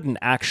 Couldn't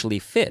actually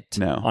fit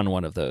No. on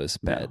one of those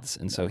beds,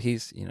 and so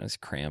he's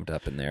crammed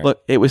up in there.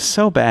 Look, it was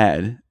so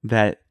bad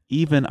that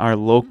even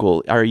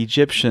our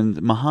Egyptians,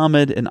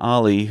 Muhammad and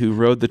Ali, who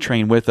rode the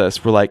train with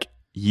us, were like,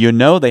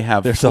 they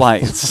have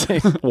flights.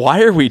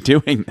 Why are we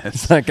doing this?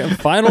 It's like a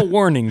final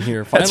warning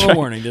here. Final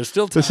warning. There's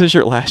still time. This is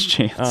your last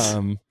chance.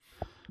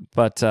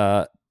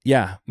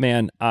 Yeah,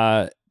 man.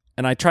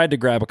 And I tried to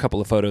grab a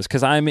couple of photos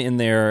because I'm in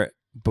there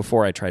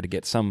before I tried to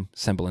get some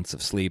semblance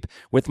of sleep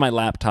with my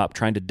laptop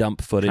trying to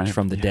dump footage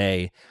from the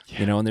day.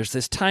 Yeah. And there's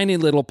this tiny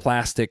little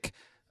plastic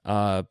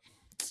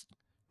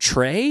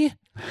tray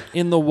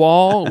in the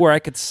wall where I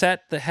could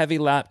set the heavy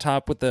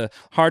laptop with the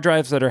hard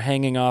drives that are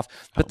hanging off.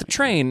 But the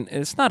train,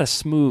 it's not a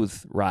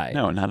smooth ride.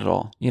 No, not at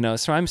all.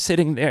 So I'm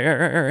sitting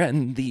there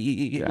and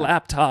the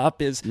laptop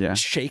is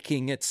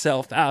shaking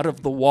itself out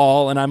of the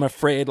wall, and I'm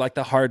afraid like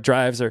the hard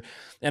drives are,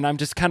 and I'm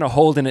just kind of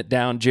holding it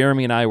down.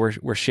 Jeremy and I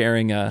were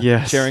sharing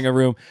a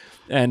room,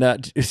 and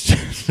it's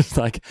just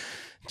like,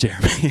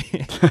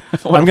 Jeremy,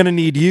 I'm going to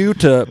need you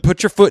to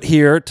put your foot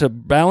here to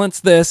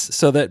balance this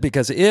so that,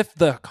 because if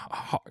the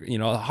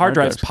hard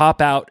drives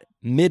pop out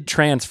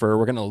mid-transfer,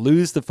 we're going to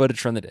lose the footage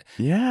from the day.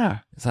 Yeah.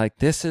 It's like,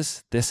 this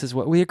is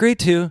what we agreed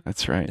to.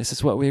 That's right. This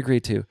is what we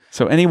agreed to.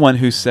 So anyone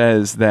who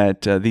says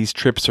that these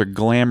trips are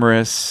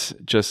glamorous,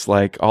 just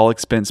like all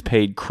expense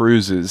paid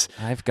cruises,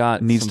 I've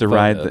got needs some to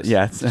ride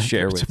photos the to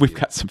share with we've you.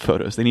 got some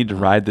photos. They need to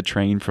ride the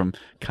train from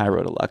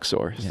Cairo to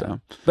Luxor. Yeah.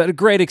 So. But a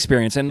great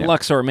experience. And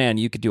Luxor, man,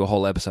 you could do a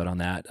whole episode on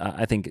that.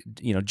 I think,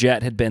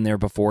 Jet had been there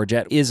before.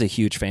 Jet is a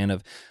huge fan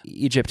of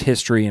Egypt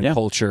history and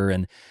culture.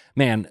 And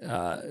man,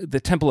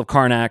 the Temple of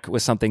Karnak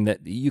was something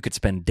that you could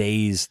spend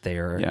days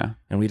there. Yeah.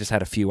 And we just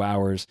had a few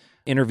hours.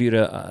 Interviewed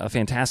a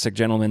fantastic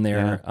gentleman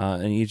there,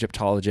 an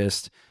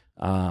Egyptologist.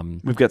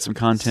 We've got some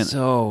content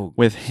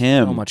with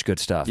him. So much good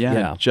stuff.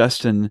 Yeah.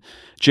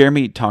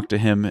 Jeremy talked to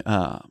him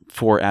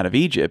for Out of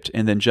Egypt,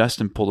 and then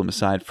Justin pulled him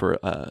aside for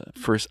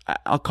first.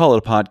 I'll call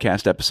it a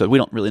podcast episode. We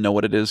don't really know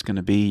what it is going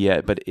to be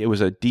yet, but it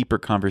was a deeper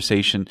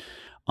conversation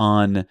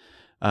on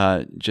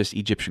just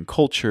Egyptian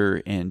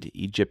culture and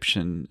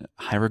Egyptian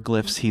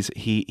hieroglyphs.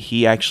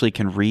 He actually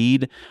can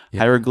read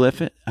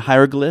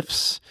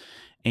hieroglyphs,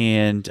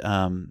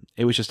 and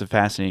it was just a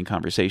fascinating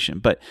conversation.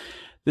 But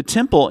the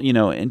temple,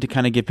 and to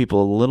kind of give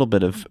people a little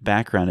bit of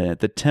background in it,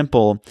 the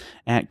temple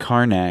at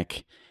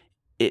Karnak,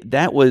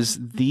 that was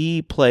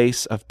the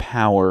place of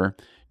power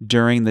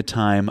during the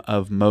time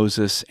of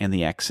Moses and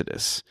the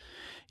Exodus.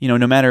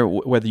 No matter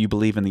whether you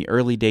believe in the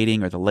early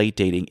dating or the late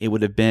dating, it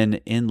would have been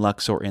in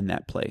Luxor, in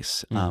that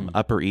place,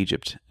 Upper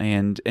Egypt.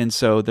 And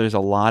so there's a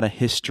lot of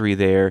history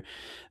there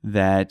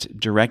that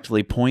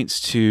directly points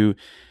to,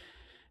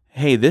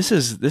 hey, this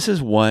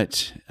is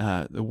what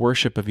the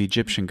worship of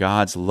Egyptian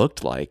gods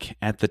looked like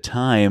at the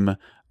time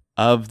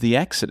of the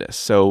Exodus.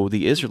 So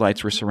the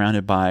Israelites were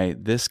surrounded by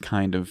this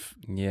kind of,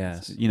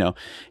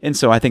 and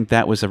so I think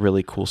that was a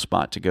really cool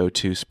spot to go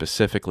to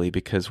specifically,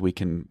 because we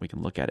can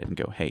look at it and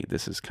go, hey,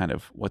 this is kind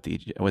of what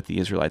the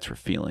Israelites were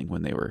feeling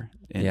when they were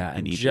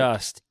in Egypt.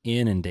 Just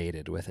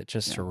inundated with it,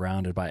 just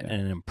surrounded by it,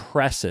 and an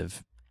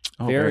impressive,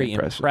 very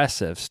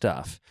impressive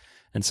stuff.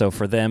 And so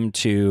for them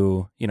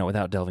to,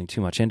 without delving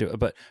too much into it,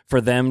 but for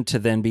them to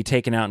then be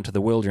taken out into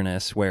the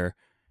wilderness where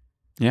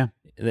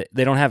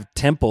they don't have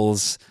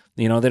temples,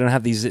 they don't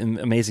have these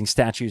amazing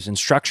statues and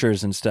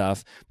structures and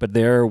stuff, but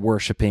they're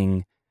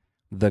worshiping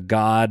the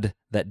God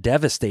that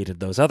devastated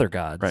those other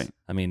gods. Right.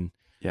 I mean,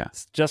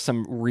 it's just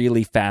some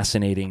really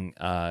fascinating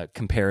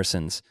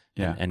comparisons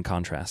and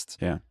contrasts.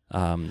 Yeah.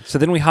 So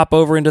then we hop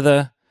over into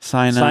the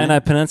Sinai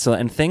Peninsula,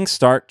 and things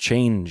start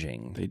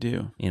changing. They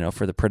do.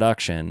 For the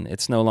production.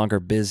 It's no longer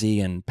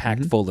busy and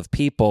packed full of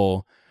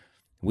people.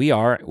 We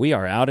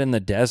are out in the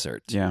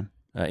desert. Yeah.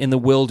 In the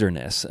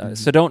wilderness.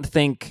 So don't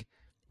think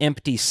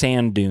empty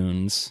sand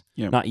dunes.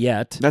 Not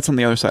yet. That's on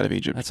the other side of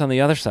Egypt. That's on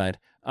the other side.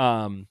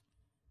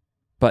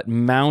 But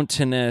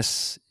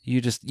mountainous,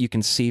 you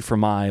can see for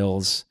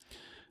miles,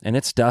 and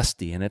it's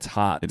dusty and it's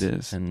hot. It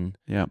is. And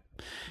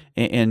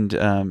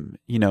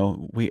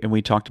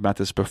we talked about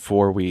this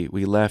before we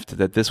left,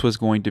 that this was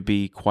going to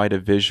be quite a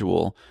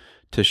visual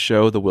to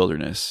show the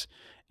wilderness.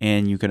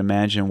 And you can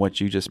imagine what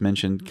you just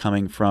mentioned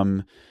coming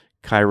from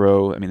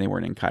Cairo. I mean, they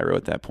weren't in Cairo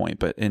at that point,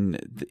 but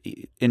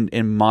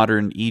in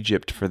modern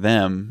Egypt for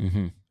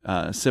them,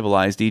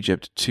 civilized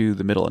Egypt, to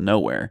the middle of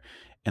nowhere.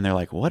 And they're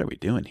like, what are we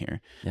doing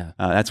here? Yeah.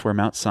 That's where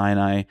Mount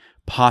Sinai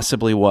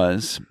possibly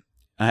was.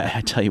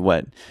 I tell you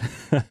what,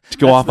 to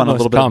go off on a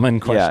little bit common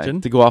question.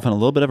 To go off on a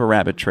little bit of a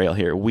rabbit trail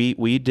here.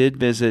 We did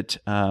visit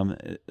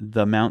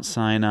the Mount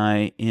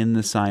Sinai in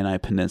the Sinai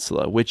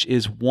Peninsula, which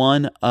is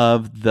one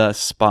of the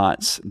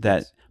spots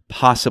that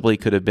possibly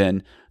could have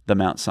been the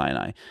Mount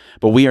Sinai.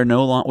 But we are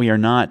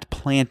not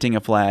planting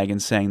a flag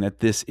and saying that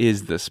this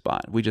is the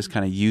spot. We just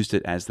kind of used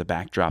it as the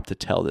backdrop to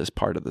tell this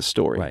part of the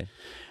story. Right.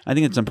 I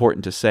think it's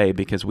important to say,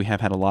 because we have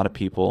had a lot of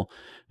people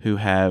who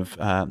have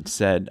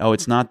said, "Oh,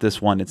 it's not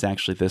this one; it's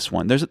actually this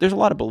one." There's a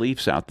lot of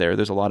beliefs out there.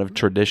 There's a lot of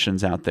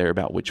traditions out there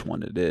about which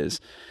one it is,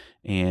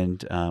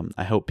 and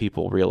I hope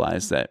people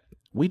realize that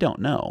we don't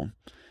know.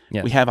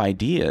 Yes. We have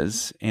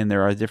ideas, and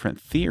there are different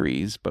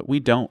theories, but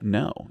we don't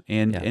know.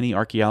 And any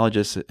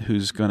archaeologist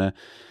who's going to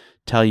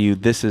tell you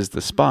this is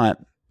the spot,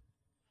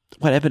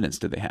 what evidence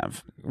do they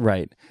have?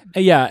 Right.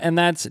 Yeah, and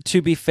that's,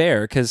 to be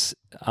fair, because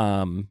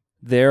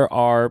there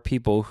are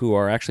people who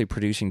are actually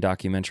producing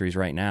documentaries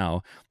right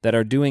now that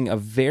are doing a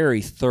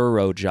very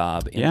thorough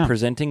job in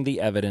presenting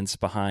the evidence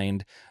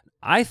behind.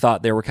 I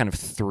thought there were kind of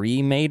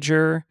three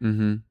major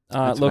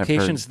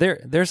locations.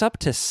 There's up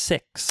to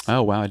 6.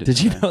 Oh, wow.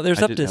 Did you know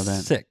there's up to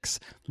 6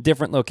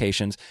 different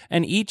locations,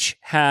 and each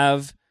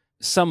have,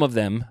 some of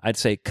them, I'd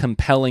say,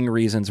 compelling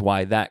reasons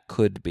why that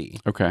could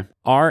be. Okay.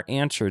 Our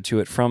answer to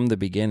it from the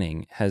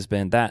beginning has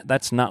been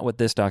that's not what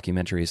this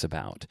documentary is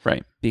about.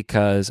 Right.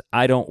 Because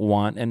I don't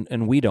want,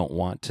 and we don't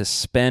want, to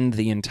spend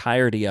the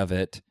entirety of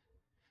it.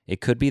 It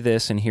could be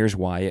this, and here's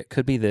why. It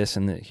could be this,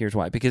 and here's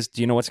why. Because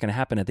do you know what's going to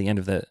happen at the end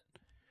of the...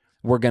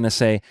 We're going to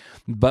say,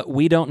 but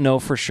we don't know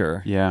for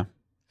sure. Yeah.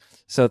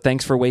 So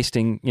thanks for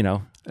wasting,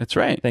 That's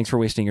right. Thanks for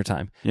wasting your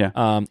time.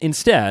 Yeah.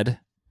 Instead,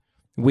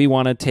 we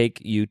want to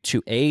take you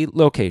to a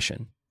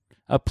location,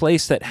 a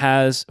place that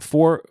has,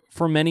 for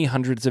many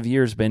hundreds of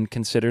years, been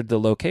considered the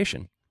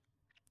location.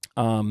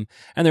 And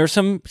there are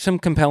some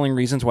compelling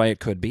reasons why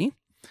it could be.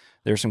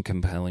 There are some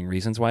compelling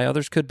reasons why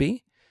others could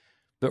be.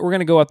 But we're going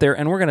to go up there,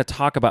 and we're going to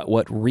talk about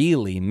what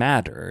really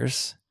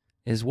matters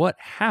is what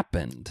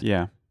happened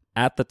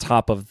at the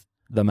top of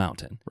the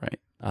mountain. Right.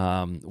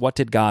 What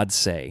did God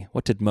say?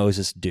 What did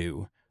Moses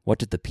do? What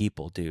did the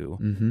people do?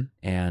 Mm-hmm.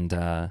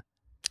 And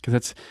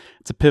because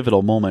it's a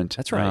pivotal moment.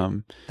 That's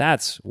right.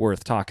 That's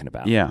worth talking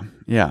about. Yeah,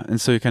 yeah.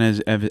 And so,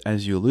 kind of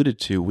as you alluded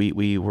to,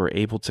 we were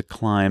able to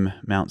climb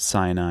Mount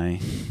Sinai,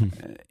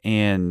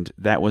 and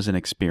that was an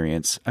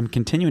experience. I'm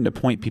continuing to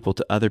point people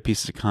to other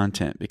pieces of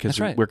content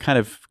because we're kind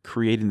of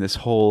creating this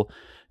whole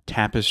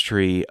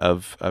tapestry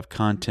of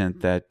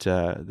content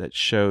that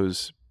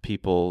shows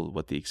people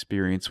what the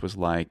experience was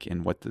like,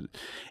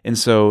 and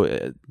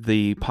so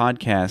the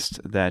podcast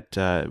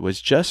that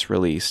was just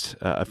released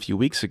a few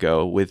weeks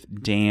ago with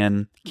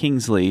Dan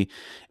Kingsley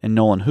and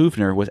Nolan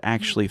Hoovener was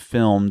actually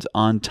filmed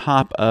on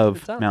top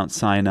of Mount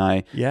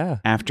Sinai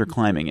after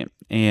climbing it,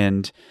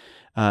 and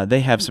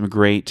they have some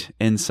great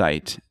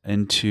insight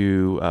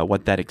into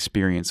what that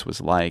experience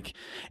was like.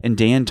 And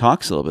Dan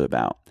talks a little bit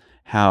about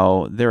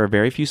how there are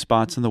very few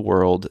spots in the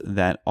world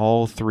that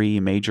all three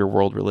major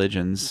world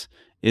religions,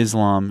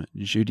 Islam,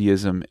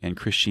 Judaism, and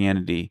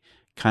Christianity,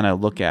 kind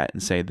of look at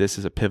and say, this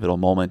is a pivotal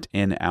moment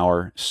in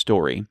our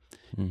story.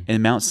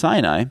 And Mount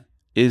Sinai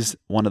is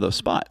one of those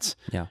spots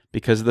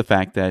because of the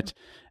fact that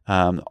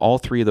all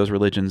three of those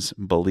religions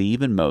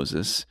believe in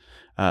Moses.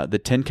 The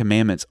Ten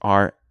Commandments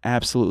are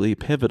absolutely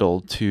pivotal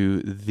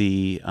to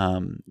the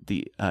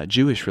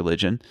Jewish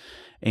religion.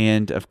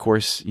 And of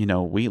course,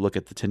 we look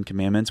at the Ten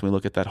Commandments, we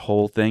look at that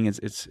whole thing.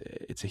 It's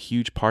a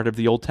huge part of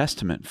the Old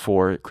Testament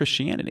for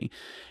Christianity,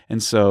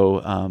 and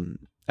so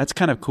that's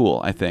kind of cool,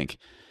 I think,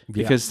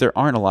 because there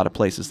aren't a lot of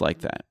places like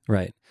that.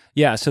 Right.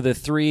 Yeah. So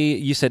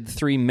you said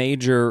three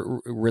major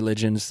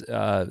religions,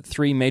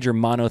 three major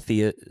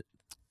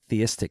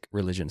monotheistic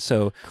religions.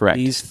 So correct.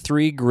 These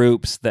three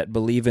groups that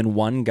believe in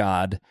one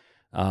God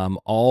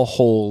all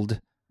hold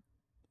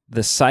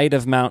the site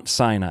of Mount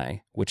Sinai,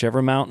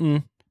 whichever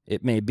mountain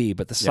it may be,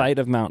 but the site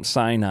of Mount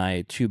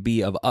Sinai to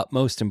be of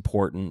utmost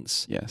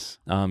importance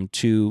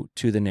to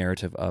the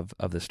narrative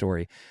of the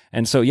story.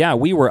 And so,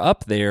 we were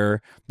up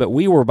there, but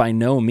we were by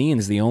no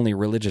means the only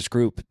religious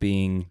group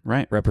being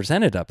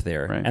represented up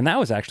there. Right. And that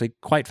was actually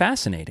quite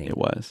fascinating. It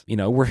was.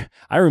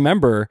 I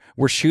remember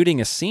we're shooting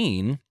a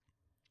scene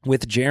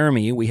with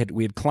Jeremy. We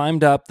had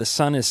climbed up, the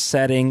sun is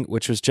setting,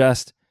 which was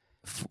just...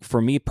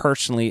 For me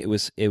personally,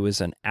 it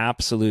was an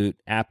absolute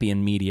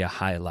Appian Media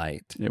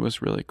highlight. It was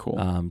really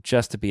cool.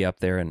 Just to be up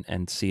there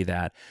and see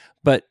that.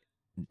 But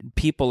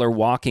people are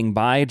walking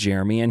by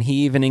Jeremy, and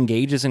he even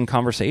engages in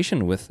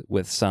conversation with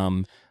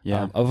some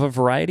of a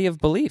variety of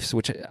beliefs,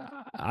 which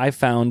I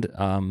found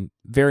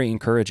very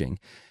encouraging.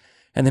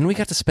 And then we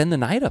got to spend the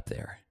night up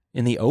there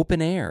in the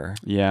open air.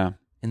 Yeah.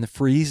 In the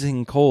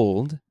freezing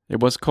cold. It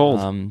was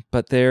cold.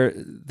 But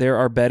there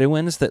are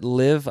Bedouins that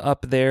live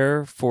up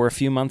there for a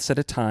few months at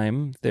a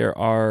time. There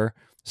are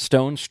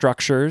stone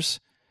structures,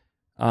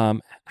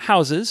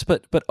 houses,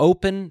 but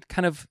open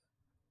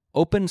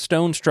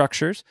stone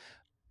structures.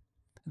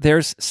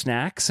 There's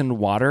snacks and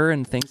water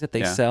and things that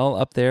they sell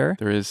up there.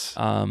 There is.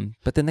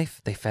 But then they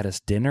fed us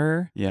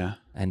dinner. Yeah.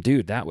 And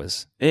dude, that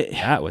was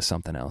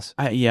something else.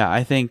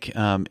 I think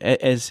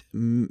as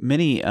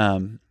many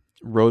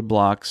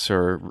roadblocks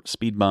or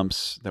speed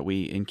bumps that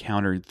we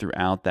encountered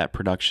throughout that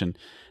production,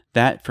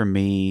 that for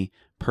me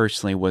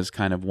personally was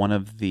kind of one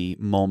of the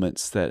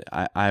moments that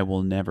I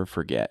will never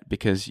forget,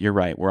 because you're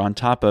right, we're on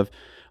top of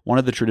one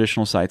of the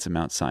traditional sites of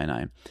Mount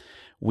Sinai.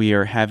 We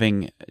are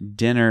having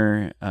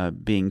dinner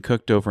being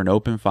cooked over an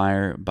open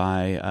fire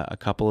by a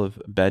couple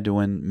of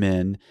Bedouin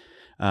men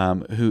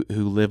who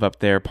live up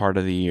there part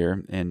of the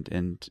year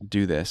and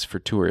do this for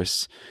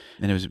tourists.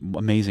 And it was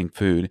amazing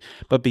food.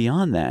 But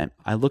beyond that,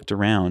 I looked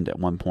around at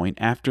one point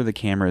after the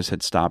cameras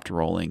had stopped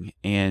rolling,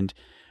 and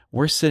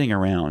we're sitting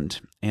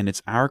around, and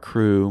it's our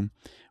crew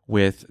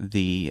with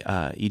the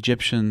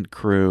Egyptian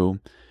crew,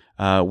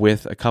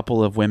 with a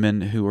couple of women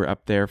who were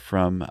up there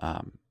from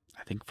I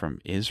think from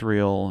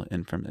Israel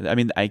and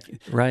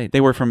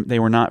they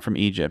were not from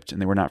Egypt,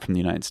 and they were not from the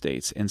United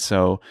States. And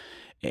so,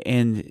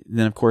 and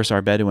then of course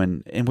our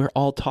Bedouin, and we're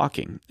all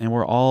talking, and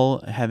we're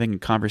all having a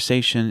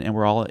conversation, and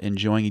we're all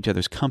enjoying each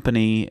other's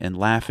company and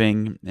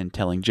laughing and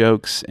telling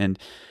jokes. And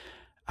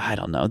I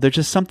don't know, there's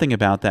just something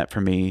about that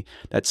for me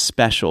that's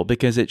special,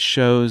 because it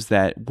shows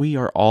that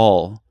we're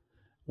all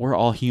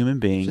human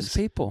beings. Just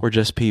people. We're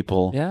just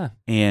people. Yeah.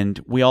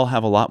 And we all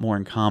have a lot more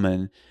in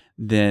common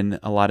than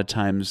a lot of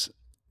times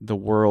the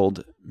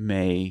world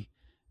may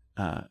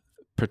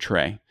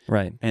portray.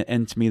 Right.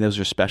 And to me, those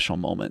are special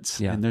moments.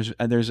 Yeah. And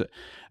there's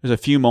a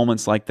few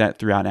moments like that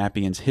throughout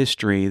Appian's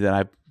history that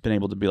I've been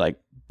able to be like,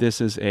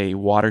 this is a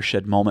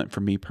watershed moment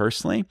for me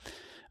personally.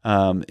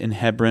 In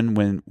Hebron,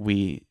 when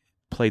we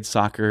played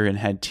soccer and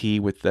had tea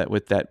with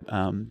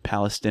that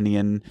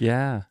Palestinian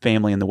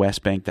family in the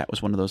West Bank, that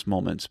was one of those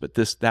moments. But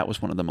that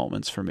was one of the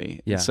moments for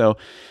me. Yeah. And so,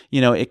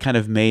 it kind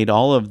of made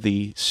all of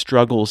the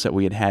struggles that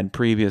we had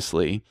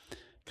previously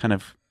kind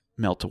of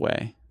melt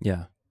away.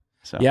 Yeah.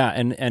 So. Yeah,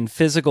 and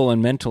physical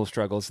and mental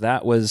struggles.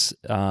 That was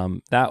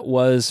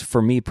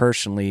for me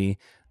personally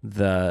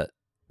the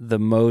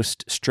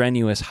most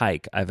strenuous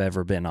hike I've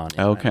ever been on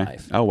in my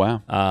life. Oh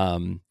wow.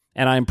 And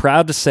I'm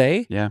proud to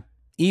say,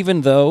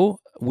 even though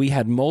we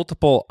had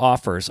multiple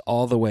offers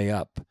all the way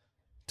up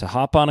to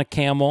hop on a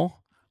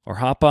camel or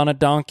hop on a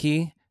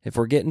donkey if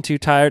we're getting too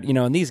tired,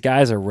 and these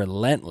guys are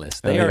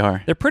relentless. They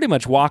are. They're pretty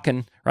much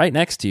walking right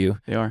next to you.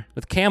 They are.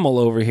 With camel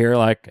over here,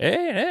 like,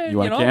 hey, you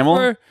want a camel?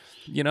 For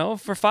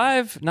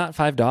not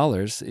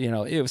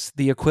 $5, it was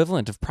the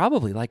equivalent of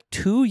probably like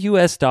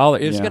 $2.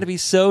 It was going to be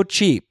so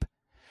cheap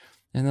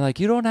And they're like,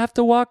 you don't have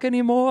to walk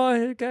anymore.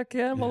 I got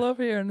camel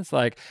over here. And it's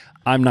like,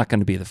 I'm not going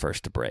to be the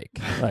first to break.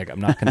 Like,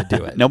 I'm not going to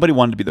do it. Nobody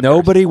wanted to be the first.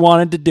 Nobody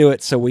wanted to do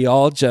it. So we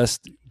all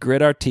just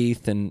grit our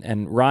teeth.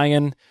 And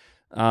Ryan,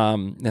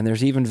 and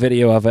there's even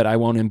video of it. I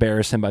won't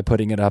embarrass him by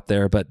putting it up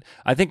there. But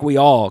I think we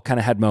all kind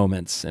of had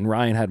moments. And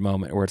Ryan had a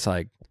moment where it's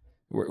like,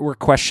 we're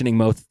questioning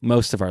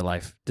most of our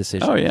life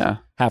decisions. Oh, yeah.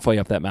 Halfway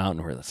up that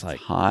mountain where it's like,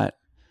 it's hot.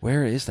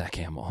 Where is that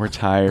camel? We're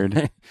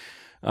tired.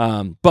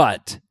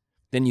 But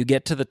then you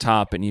get to the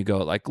top and you go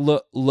like,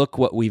 look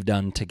what we've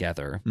done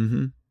together.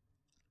 Mm-hmm.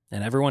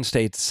 And everyone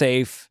stayed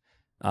safe,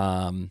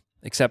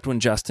 except when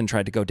Justin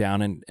tried to go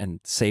down and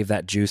save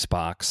that juice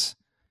box.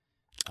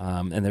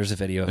 And there's a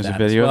video of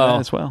that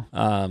as well.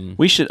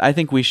 I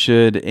think we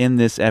should, in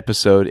this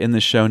episode, in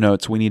the show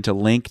notes, we need to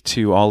link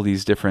to all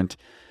these different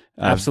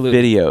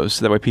videos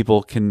so that way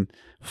people can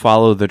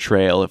follow the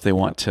trail if they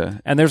want to.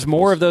 And there's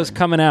more of those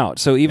coming out.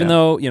 So even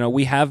though,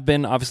 we have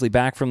been obviously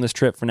back from this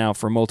trip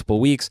for multiple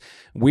weeks,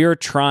 we're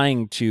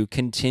trying to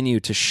continue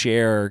to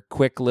share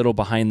quick little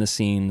behind the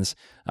scenes.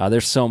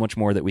 There's so much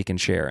more that we can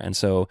share. And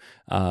so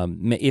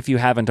if you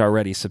haven't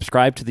already,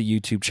 subscribe to the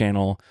YouTube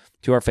channel,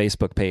 to our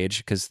Facebook page,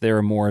 because there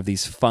are more of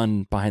these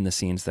fun behind the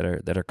scenes that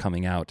are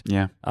coming out.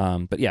 Yeah.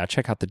 But yeah,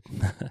 check out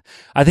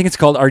I think it's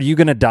called "Are You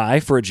Gonna Die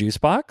for a Juice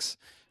Box?"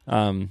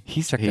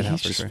 He's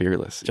just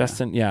fearless.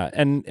 Justin,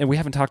 and we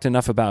haven't talked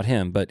enough about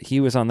him, but he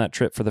was on that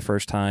trip for the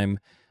first time.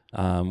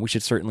 We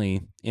should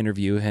certainly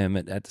interview him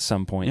at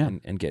some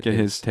point and get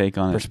his take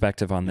on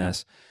perspective on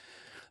this.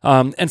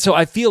 And so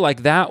I feel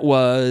like that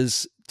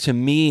was, to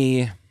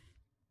me,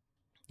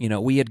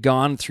 we had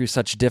gone through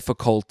such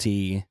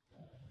difficulty,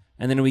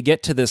 and then we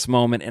get to this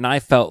moment, and I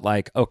felt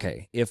like,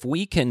 okay, if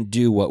we can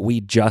do what we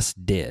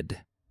just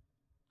did,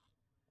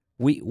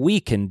 we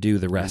can do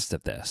the rest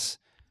of this.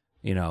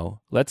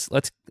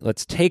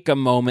 Let's take a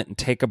moment and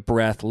take a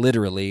breath,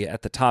 literally,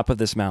 at the top of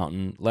this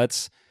mountain.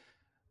 Let's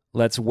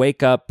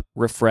wake up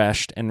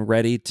refreshed and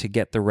ready to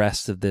get the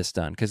rest of this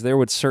done, because there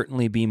would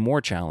certainly be more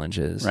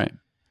challenges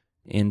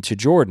into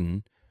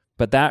Jordan,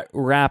 but that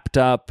wrapped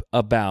up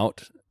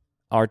about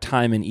our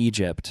time in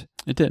Egypt.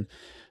 It did.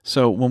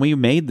 So when we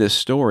made this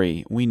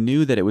story, we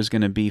knew that it was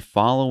going to be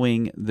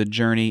following the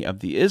journey of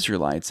the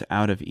Israelites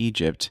out of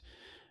Egypt,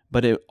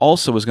 but it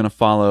also was going to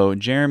follow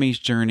Jeremy's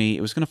journey.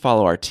 It was going to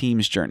follow our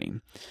team's journey.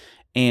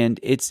 And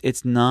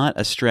it's not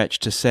a stretch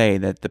to say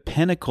that the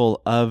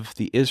pinnacle of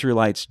the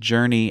Israelites'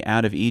 journey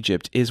out of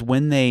Egypt is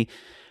when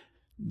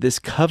this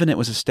covenant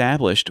was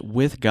established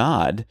with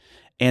God,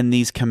 and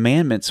these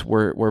commandments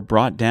were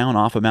brought down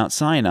off of Mount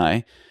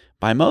Sinai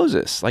by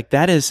Moses. Like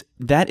that is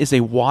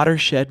a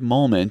watershed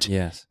moment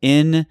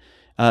in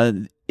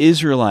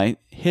Israelite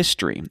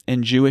history,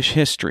 in Jewish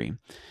history.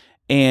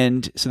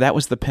 And so that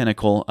was the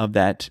pinnacle of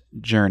that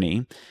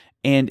journey.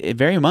 And it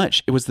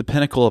was the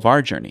pinnacle of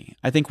our journey.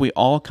 I think we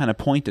all kind of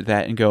point at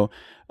that and go,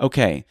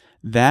 okay,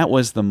 that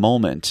was the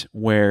moment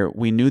where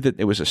we knew that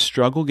it was a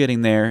struggle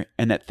getting there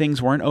and that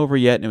things weren't over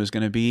yet, and there was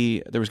going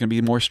to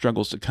be more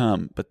struggles to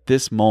come. But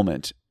this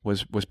moment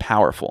was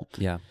powerful.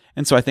 Yeah.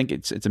 And so I think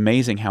it's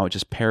amazing how it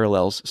just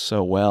parallels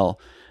so well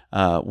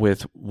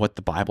with what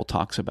the Bible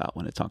talks about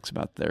when it talks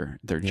about their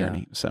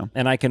journey. So,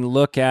 and I can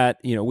look at,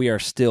 we are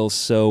still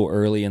so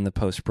early in the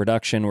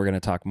post-production. We're going to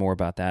talk more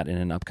about that in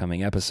an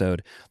upcoming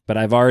episode, but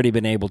I've already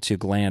been able to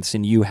glance,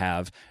 and you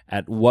have,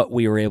 at what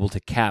we were able to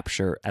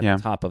capture at the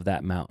top of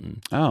that mountain.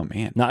 Oh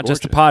man. Not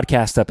just a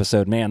podcast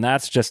episode, man.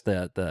 That's just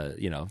the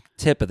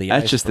tip of the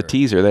iceberg. That's just the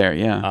teaser there.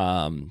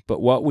 Yeah. But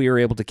what we were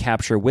able to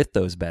capture with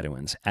those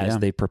Bedouins as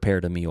they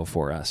prepared a meal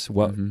for us,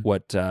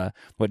 what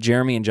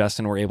Jeremy and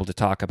Justin were able to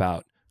talk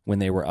about when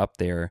they were up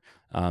there,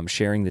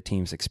 sharing the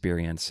team's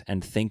experience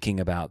and thinking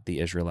about the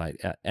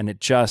Israelite. And it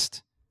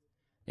just,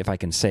 if I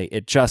can say,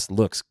 it just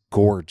looks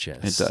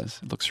gorgeous. It does.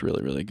 It looks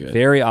really, really good.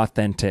 Very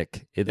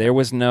authentic. There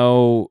was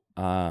no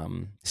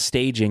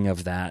staging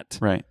of that.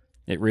 Right.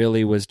 It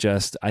really was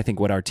just, I think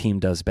what our team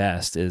does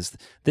best is,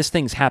 this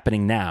thing's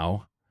happening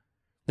now.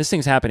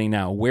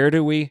 Where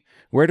do we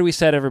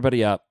set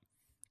everybody up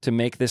to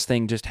make this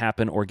thing just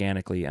happen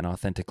organically and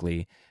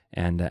authentically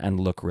and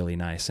look really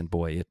nice? And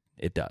boy,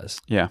 it does.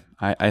 Yeah,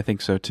 I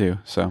think so too.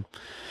 So,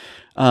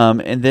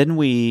 and then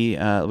we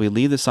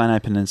leave the Sinai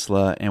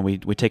Peninsula and we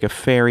take a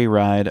ferry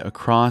ride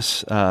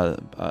across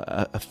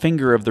a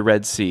finger of the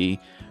Red Sea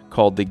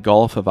called the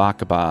Gulf of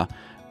Aqaba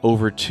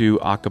over to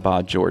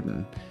Aqaba,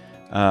 Jordan.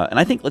 And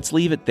I think let's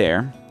leave it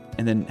there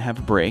and then have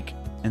a break.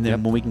 And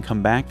then when we can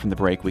come back from the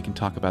break, we can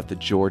talk about the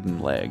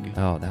Jordan leg.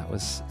 Oh, that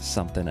was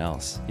something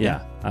else.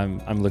 Yeah.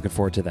 I'm looking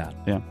forward to that.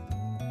 Yeah.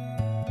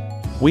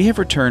 We have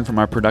returned from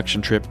our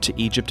production trip to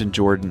Egypt and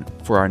Jordan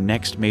for our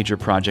next major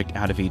project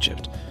out of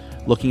Egypt,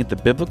 looking at the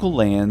biblical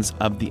lands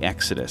of the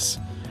Exodus.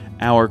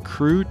 Our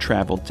crew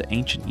traveled to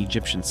ancient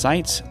Egyptian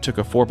sites, took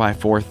a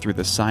 4x4 through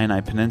the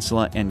Sinai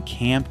Peninsula, and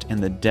camped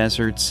in the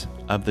deserts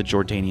of the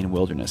Jordanian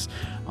wilderness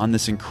on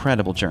this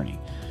incredible journey.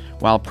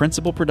 While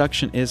principal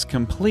production is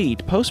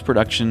complete,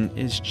 post-production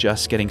is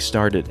just getting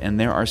started, and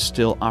there are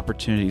still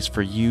opportunities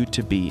for you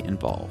to be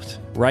involved.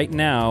 Right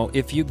now,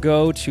 if you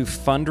go to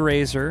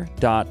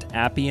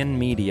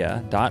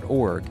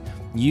fundraiser.appianmedia.org,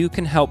 you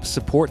can help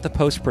support the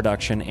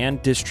post-production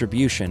and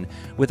distribution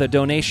with a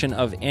donation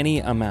of any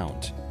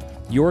amount.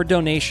 Your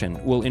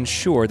donation will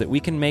ensure that we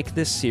can make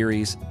this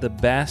series the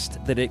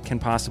best that it can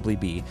possibly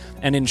be,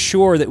 and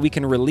ensure that we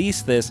can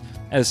release this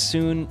as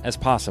soon as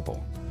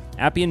possible.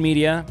 Appian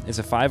Media is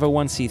a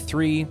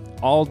 501c3.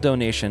 All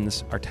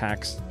donations are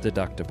tax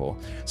deductible.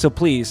 So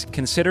please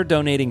consider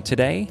donating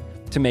today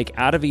to make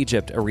Out of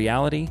Egypt a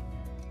reality,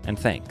 and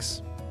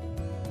thanks.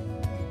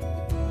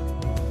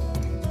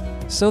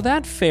 So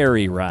that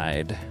ferry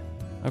ride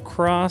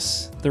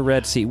across the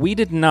Red Sea, we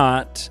did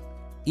not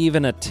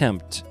even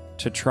attempt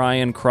to try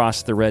and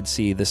cross the Red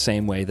Sea the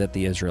same way that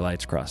the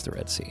Israelites crossed the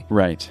Red Sea.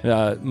 Right.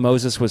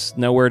 Moses was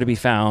nowhere to be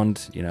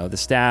found. The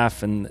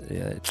staff and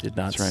it did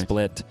not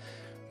split.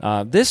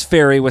 This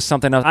ferry was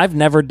something else. I've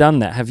never done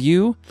that. Have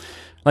you?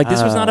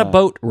 This was not a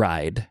boat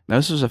ride.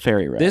 This was a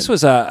ferry ride. This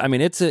was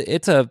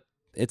it's a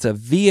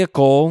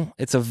vehicle.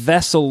 It's a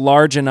vessel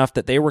large enough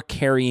that they were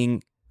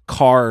carrying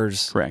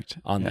cars. Correct.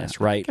 On this,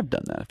 right? I think I've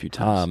done that a few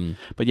times.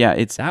 But yeah,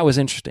 that was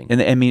interesting.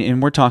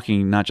 And we're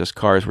talking not just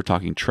cars. We're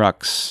talking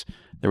trucks.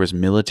 There was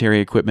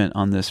military equipment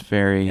on this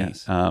ferry.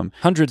 Yes.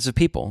 Hundreds of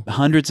people.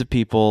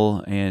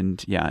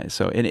 And yeah,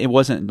 so it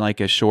wasn't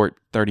like a short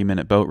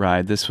 30-minute boat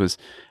ride. This was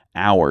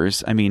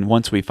hours.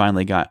 Once we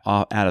finally got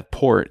out of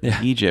port in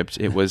Egypt,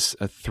 it was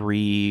a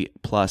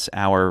 3+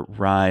 hour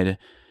ride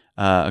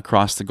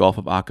across the Gulf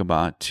of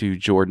Aqaba to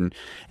Jordan.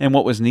 And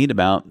what was neat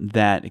about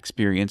that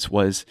experience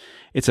was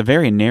it's a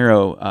very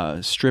narrow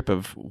strip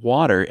of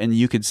water, and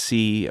we could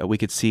see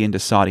into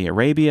Saudi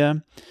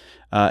Arabia.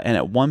 And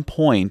at one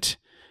point,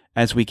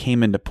 as we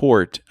came into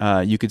port,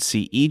 you could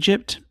see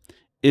Egypt,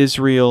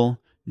 Israel,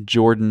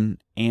 Jordan,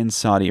 and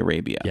Saudi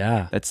Arabia.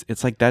 Yeah,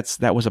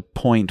 that was a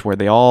point where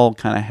they all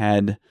kind of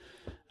had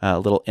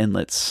little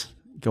inlets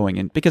going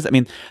in, because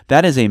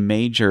that is a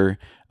major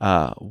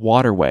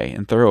waterway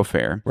and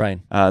thoroughfare. Right.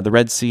 The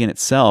Red Sea in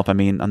itself. On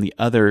the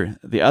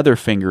other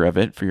finger of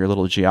it, for your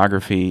little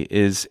geography,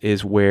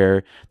 is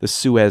where the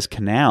Suez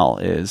Canal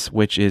is,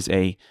 which is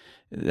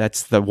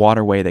that's the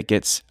waterway that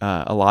gets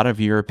a lot of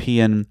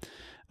European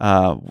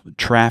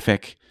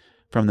traffic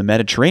from the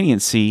Mediterranean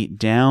Sea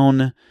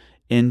down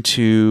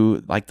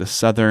into the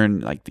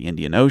southern, the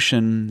Indian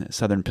Ocean,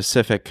 Southern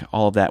Pacific,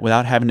 all of that,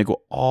 without having to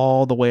go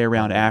all the way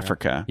around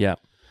Africa. Yeah.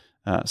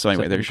 So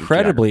anyway, there's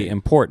incredibly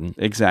important.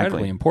 Exactly.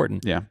 Incredibly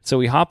important. Yeah. So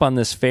we hop on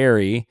this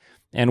ferry,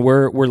 and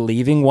we're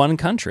leaving one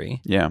country.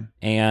 Yeah.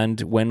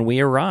 And when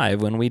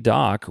we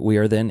dock, we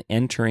are then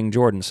entering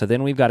Jordan. So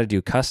then we've got to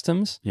do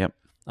customs. Yep.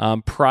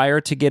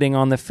 Prior to getting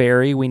on the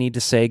ferry, we need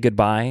to say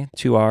goodbye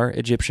to our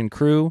Egyptian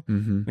crew.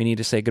 Mm-hmm. We need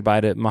to say goodbye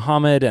to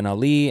Muhammad and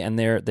Ali and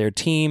their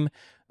team.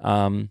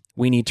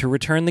 We need to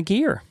return the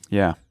gear.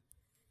 Yeah.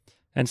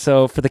 And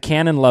so for the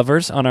Canon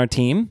lovers on our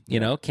team,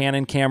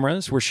 Canon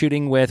cameras, we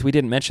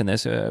didn't mention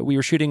this, we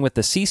were shooting with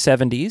the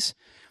C70s,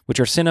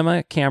 which are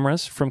cinema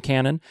cameras from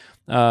Canon.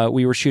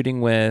 We were shooting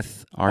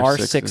with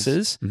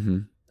R6s. Mm-hmm.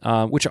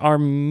 Which are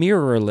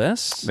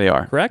mirrorless. They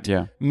are. Correct?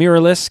 Yeah.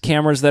 Mirrorless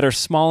cameras that are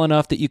small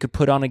enough that you could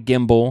put on a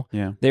gimbal.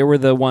 Yeah. They were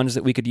the ones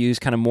that we could use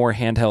kind of more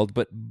handheld,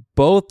 but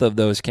both of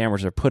those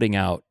cameras are putting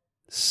out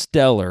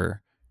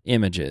stellar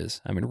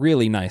images.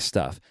 Really nice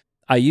stuff.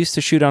 I used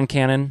to shoot on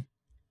Canon.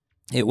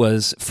 It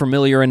was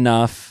familiar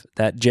enough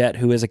that Jet,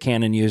 who is a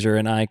Canon user,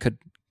 and I could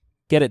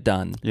get it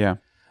done. Yeah.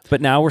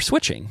 But now we're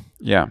switching.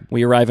 Yeah.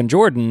 We arrive in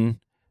Jordan.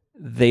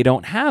 They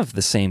don't have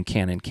the same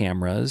Canon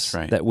cameras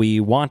that we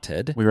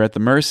wanted. We were at the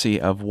mercy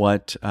of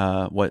what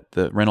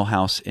the rental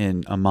house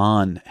in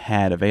Amman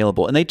had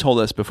available. And they told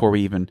us before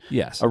we even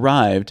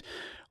arrived,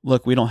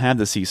 look, we don't have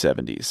the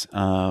C70s.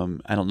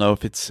 I don't know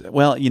if it's,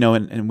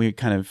 and we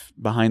kind of,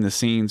 behind the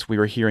scenes, we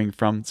were hearing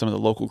from some of the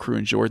local crew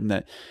in Jordan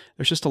that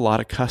there's just a lot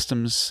of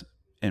customs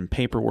and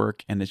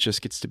paperwork, and it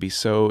just gets to be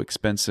so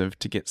expensive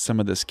to get some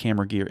of this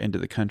camera gear into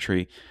the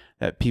country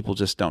that people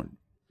just don't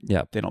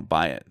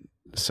buy it.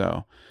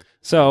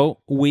 So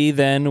we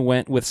then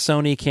went with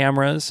Sony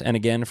cameras, and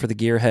again, for the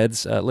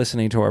gearheads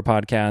listening to our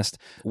podcast,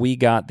 we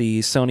got the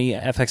Sony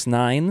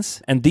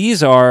FX9s, and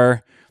these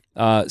are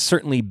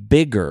certainly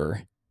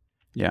bigger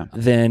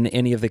than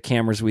any of the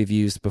cameras we've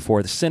used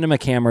before. The cinema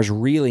camera's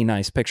really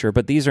nice picture,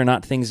 but these are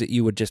not things that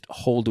you would just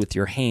hold with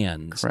your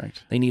hands.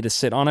 Correct. They need to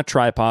sit on a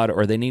tripod,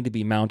 or they need to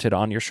be mounted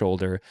on your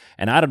shoulder.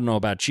 And I don't know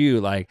about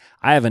you, I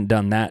haven't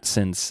done that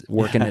since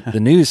working at the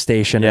news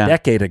station a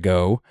decade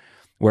ago,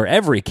 where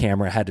every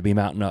camera had to be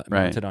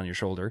mounted on your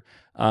shoulder.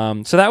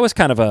 So that was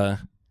kind of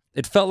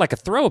it felt like a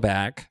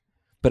throwback,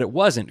 but it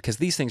wasn't, because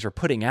these things are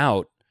putting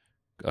out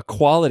a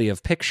quality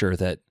of picture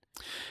that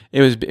it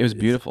was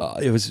beautiful.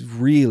 It was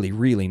really,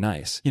 really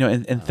nice.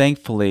 And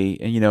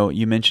thankfully,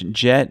 you mentioned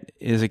Jet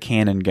is a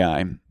Canon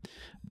guy,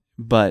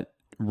 but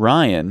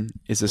Ryan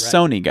is a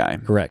Sony guy.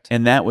 Correct.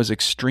 And that was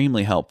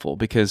extremely helpful,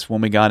 because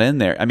when we got in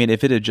there,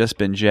 if it had just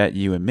been Jet,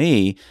 you and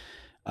me,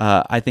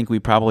 I think we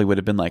probably would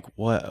have been like,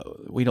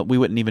 "What? We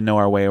wouldn't even know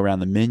our way around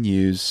the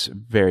menus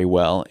very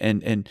well."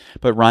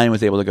 But Ryan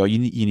was able to go, "You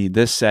need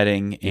this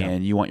setting,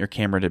 and you want your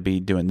camera to be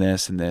doing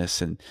this, and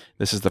this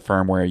is the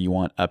firmware you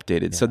want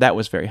updated." Yeah. So that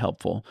was very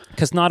helpful.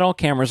 Because not all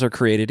cameras are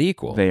created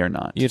equal. They are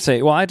not. You'd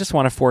say, "Well, I just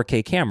want a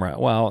 4K camera."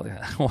 Well,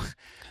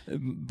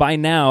 by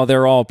now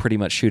they're all pretty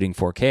much shooting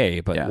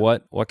 4K, but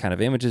what kind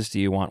of images do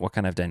you want? What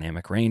kind of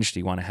dynamic range do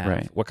you want to have?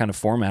 Right. What kind of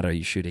format are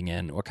you shooting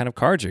in? What kind of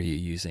cards are you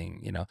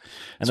using? And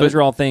so those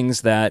are all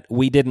things that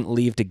we didn't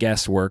leave to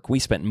guesswork. We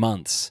spent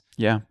months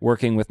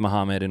working with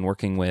Muhammad and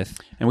working with...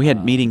 And we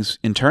had meetings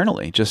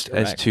internally just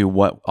as to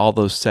what all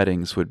those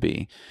settings would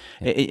be.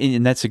 Yeah.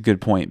 And that's a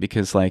good point,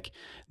 because like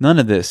none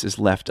of this is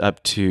left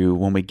up to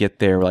when we get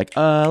there. We're like,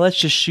 let's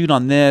just shoot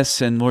on this,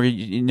 and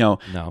no.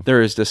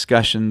 There is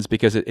discussions,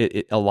 because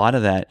a lot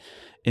of that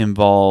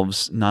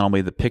involves not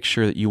only the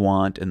picture that you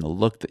want and the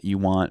look that you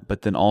want,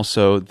 but then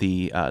also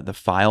the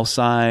file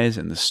size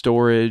and the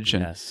storage,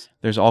 and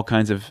there's all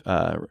kinds of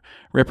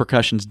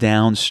repercussions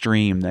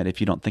downstream that if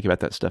you don't think about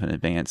that stuff in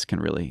advance can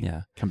really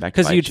come back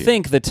to bite you. Because you'd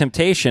think the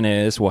temptation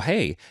is, well,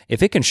 hey,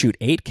 if it can shoot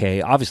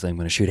 8K, obviously I'm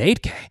going to shoot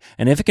 8K,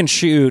 and if it can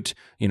shoot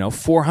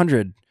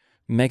 400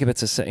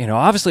 megabits a second,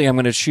 obviously I'm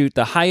going to shoot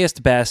the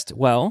highest best.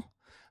 Well,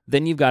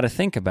 then you've got to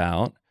think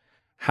about,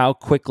 how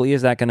quickly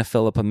is that going to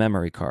fill up a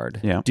memory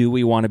card? Yeah. Do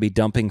we want to be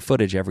dumping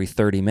footage every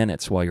 30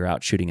 minutes while you're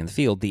out shooting in the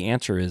field? The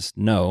answer is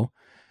no.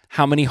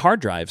 How many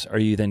hard drives are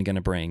you then going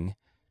to bring?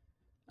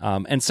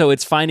 And so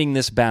it's finding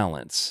this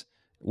balance.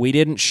 We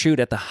didn't shoot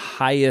at the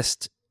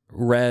highest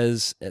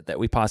res that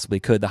we possibly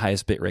could, the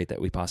highest bit rate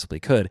that we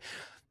possibly could.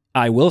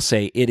 I will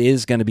say it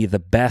is going to be the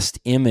best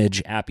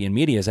image Appian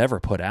Media has ever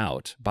put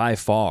out, by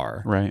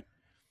far. Right.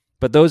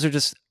 But those are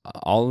just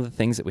all of the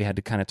things that we had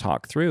to kind of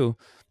talk through.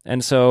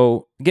 And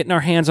so getting our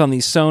hands on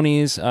these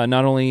Sonys,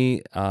 not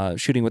only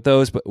shooting with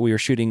those, but we were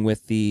shooting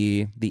with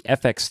the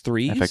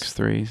FX3s.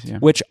 FX3s, yeah.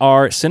 Which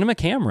are cinema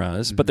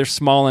cameras, but they're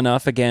small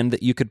enough, again,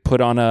 that you could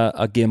put on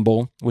a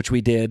gimbal, which we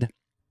did,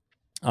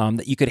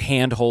 that you could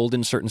handhold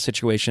in certain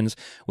situations,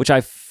 which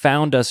I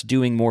found us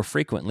doing more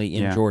frequently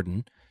in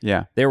Jordan.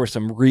 Yeah. There were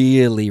some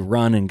really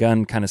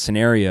run-and-gun kind of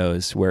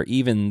scenarios where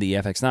even the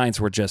FX9s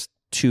were just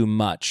too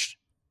much.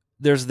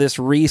 There's this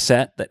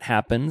reset that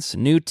happens.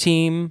 New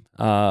team,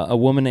 a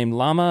woman named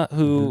Lama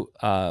who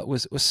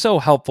was so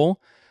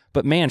helpful,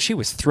 but man, she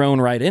was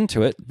thrown right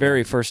into it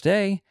very first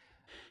day.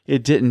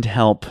 It didn't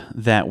help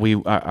that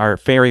our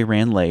ferry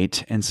ran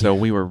late, and so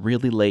we were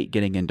really late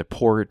getting into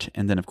port,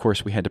 and then of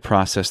course we had to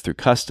process through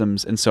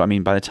customs, and so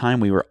by the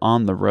time we were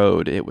on the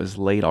road, it was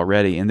late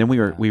already, and then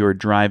we were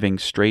driving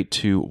straight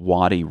to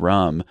Wadi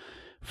Rum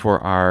for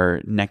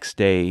our next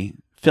day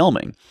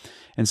filming,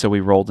 and so we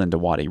rolled into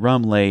Wadi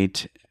Rum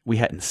late. We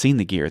hadn't seen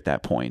the gear at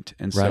that point.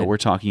 And so we're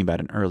talking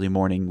about an early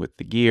morning with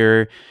the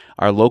gear.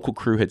 Our local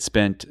crew had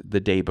spent the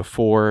day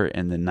before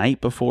and the night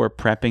before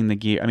prepping the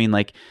gear.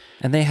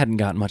 And they hadn't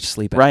gotten much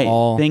sleep at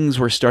all. Things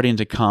were starting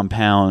to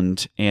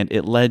compound, and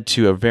it led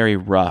to a very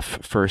rough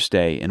first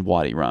day in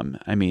Wadi Rum.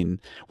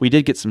 We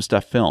did get some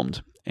stuff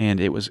filmed, and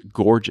it was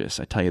gorgeous.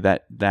 I tell you,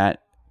 that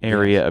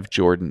area of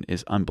Jordan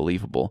is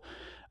unbelievable.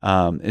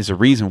 Is a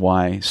reason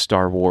why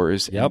Star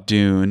Wars and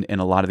Dune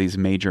and a lot of these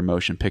major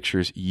motion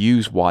pictures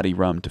use Wadi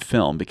Rum to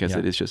film, because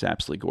it is just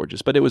absolutely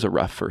gorgeous. But it was a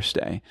rough first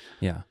day.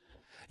 Yeah.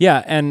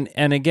 Yeah, and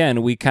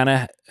again, we kind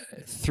of,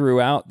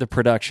 throughout the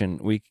production,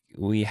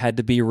 we had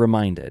to be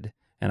reminded,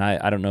 and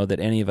I don't know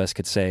that any of us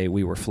could say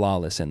we were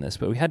flawless in this,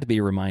 but we had to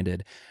be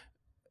reminded,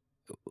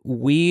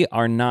 we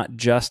are not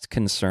just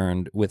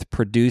concerned with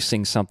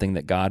producing something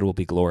that God will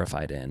be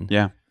glorified in.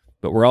 Yeah.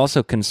 But we're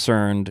also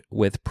concerned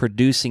with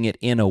producing it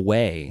in a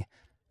way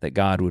that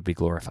God would be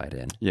glorified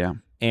in. Yeah.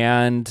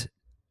 And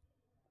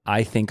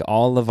I think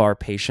all of our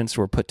patience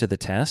were put to the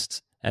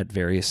test at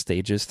various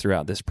stages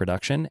throughout this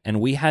production, and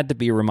we had to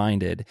be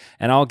reminded,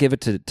 and I'll give it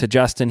to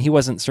Justin. He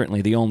wasn't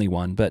certainly the only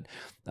one, but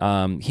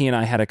he and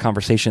I had a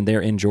conversation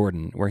there in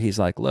Jordan where he's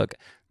like, look,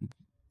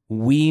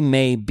 we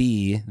may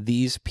be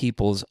these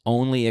people's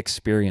only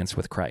experience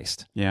with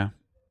Christ. Yeah.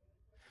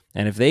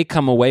 And if they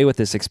come away with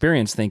this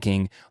experience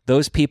thinking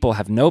those people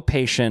have no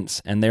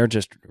patience and they're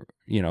just,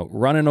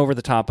 running over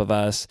the top of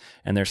us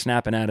and they're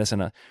snapping at us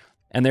and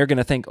they're going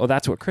to think, oh,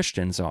 that's what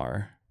Christians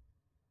are.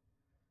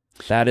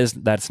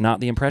 That's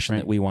not the impression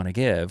that we want to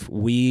give.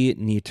 We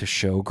need to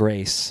show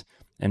grace,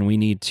 and we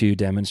need to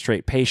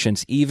demonstrate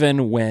patience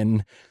even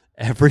when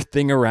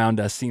everything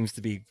around us seems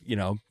to be,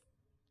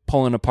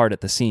 pulling apart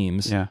at the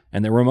seams. Yeah.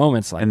 And there were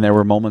moments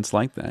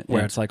like that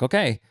where it's like,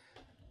 okay,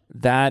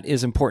 that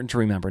is important to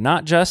remember,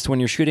 not just when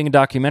you're shooting a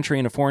documentary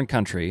in a foreign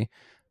country,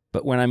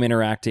 but when I'm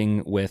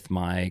interacting with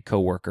my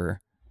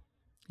coworker,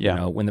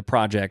 when the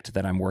project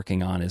that I'm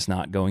working on is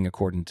not going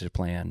according to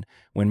plan,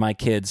 when my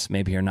kids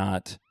maybe are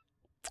not,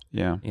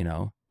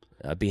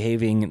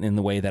 behaving in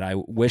the way that I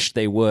wish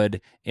they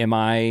would, am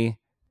I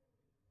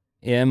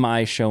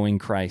showing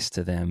Christ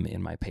to them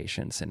in my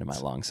patience and in my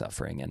long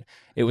suffering? And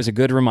it was a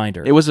good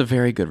reminder. It was a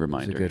very good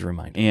reminder. It was a good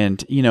reminder.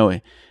 And,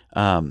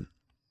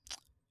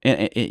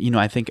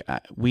 I think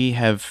we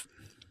have,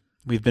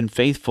 we've been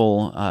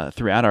faithful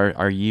throughout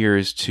our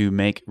years to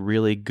make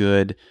really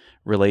good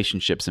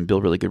relationships and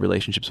build really good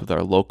relationships with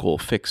our local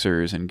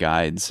fixers and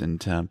guides.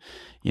 And,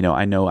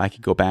 I know I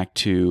could go back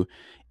to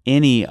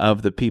any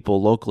of the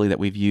people locally that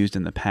we've used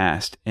in the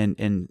past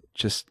and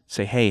just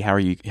say, hey, how are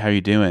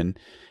you doing?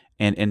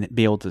 And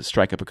be able to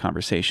strike up a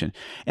conversation.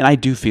 And I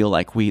do feel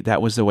like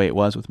that was the way it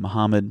was with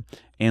Muhammad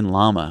and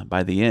Lama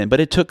by the end. But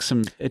it took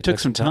some time.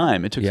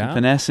 It took some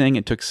finessing.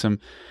 It took some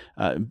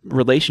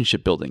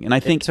relationship building. And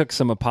I think it took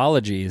some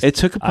apologies. It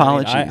took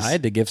apologies. I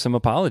had to give some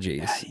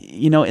apologies.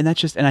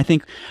 And I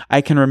think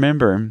I can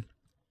remember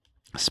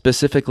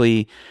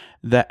specifically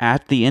that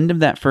at the end of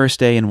that first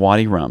day in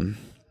Wadi Rum,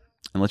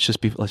 and let's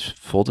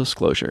full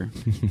disclosure,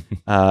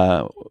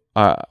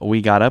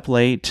 we got up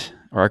late.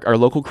 Our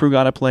local crew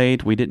got up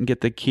late. We didn't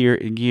get the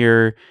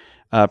gear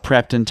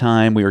prepped in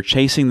time. We were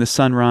chasing the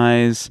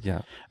sunrise.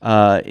 Yeah.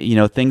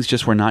 Things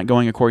just were not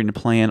going according to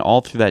plan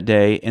all through that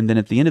day. And then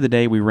at the end of the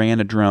day, we ran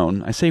a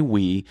drone. I say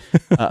we.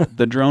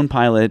 The drone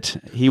pilot,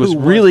 he was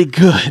really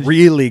good.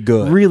 Really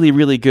good. Really,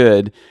 really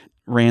good.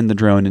 Ran the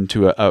drone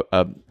into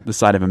the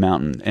side of a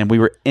mountain. And we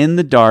were in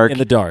the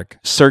dark.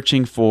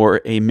 Searching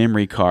for a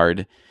memory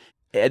card.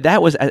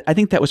 I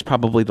think that was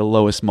probably the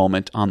lowest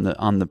moment on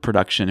the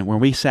production, and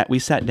when we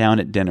sat down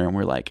at dinner and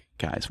we're like,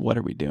 guys, what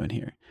are we doing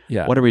here?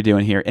 Yeah. What are we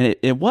doing here? And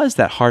it was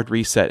that hard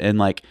reset, and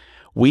like,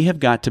 we have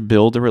got to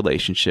build a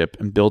relationship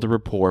and build a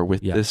rapport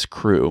with this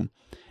crew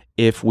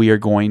if we are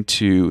going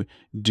to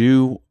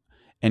do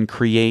and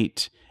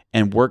create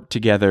and work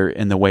together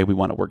in the way we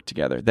want to work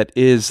together. That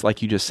is,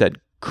 like you just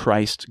said,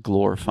 Christ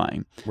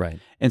glorifying. Right.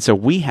 And so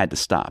we had to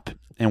stop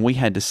and we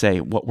had to say,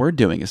 what we're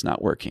doing is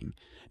not working.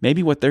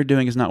 Maybe what they're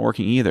doing is not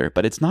working either,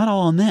 but it's not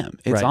all on them.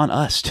 It's on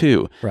us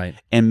too. Right.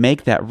 And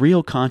make that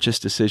real conscious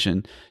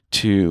decision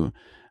to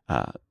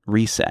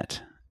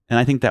reset. And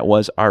I think that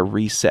was our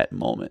reset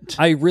moment.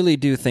 I really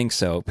do think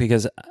so,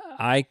 because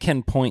I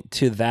can point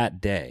to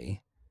that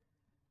day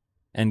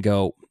and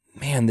go,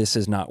 man, this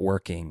is not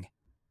working.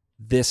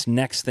 This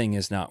next thing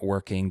is not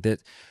working.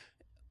 That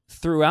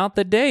throughout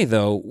the day,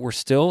 though, we're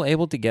still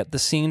able to get the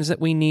scenes that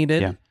we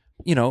needed.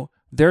 Yeah.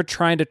 They're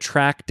trying to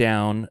track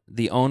down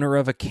the owner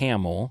of a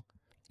camel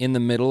in the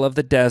middle of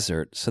the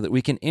desert so that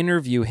we can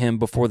interview him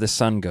before the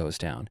sun goes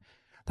down.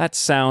 That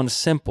sounds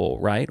simple,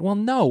 right? Well,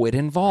 no, it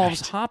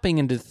involves hopping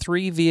into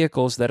 3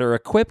 vehicles that are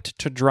equipped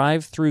to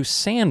drive through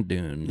sand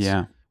dunes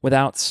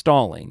without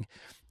stalling,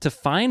 to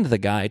find the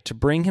guy, to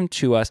bring him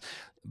to us.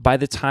 By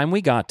the time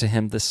we got to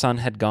him, the sun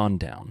had gone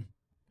down.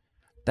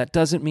 That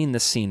doesn't mean the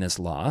scene is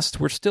lost.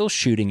 We're still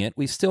shooting it.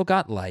 We've still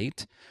got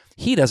light.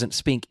 He doesn't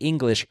speak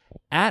English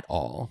at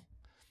all.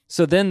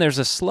 So then there's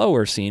a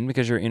slower scene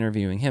because you're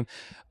interviewing him.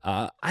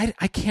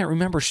 I can't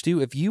remember, Stu,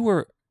 if you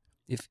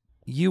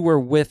were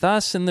with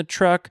us in the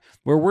truck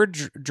where we're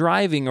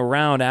driving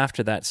around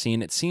after that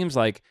scene. It seems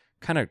like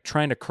kind of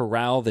trying to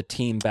corral the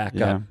team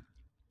back up.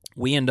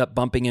 We end up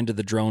bumping into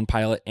the drone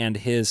pilot and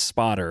his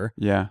spotter.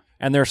 Yeah.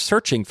 And they're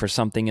searching for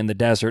something in the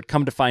desert.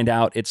 Come to find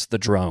out, it's the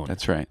drone.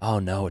 That's right. Oh,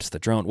 no, it's the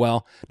drone.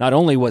 Well, not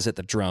only was it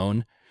the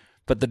drone,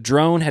 but the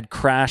drone had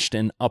crashed,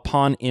 and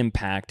upon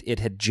impact, it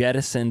had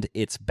jettisoned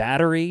its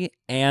battery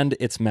and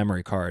its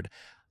memory card.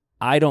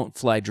 I don't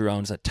fly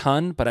drones a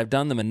ton, but I've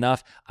done them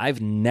enough.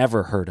 I've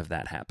never heard of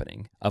that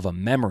happening, of a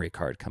memory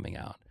card coming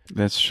out.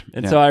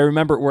 So I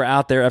remember we're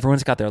out there.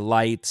 Everyone's got their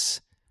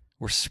lights.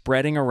 We're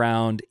spreading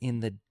around in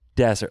the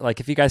desert. Like,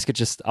 if you guys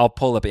could I'll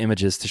pull up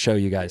images to show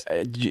you guys.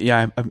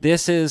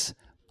 This is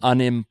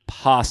an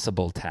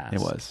impossible task.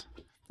 It was.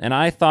 And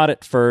I thought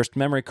at first,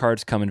 memory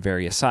cards come in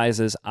various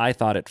sizes. I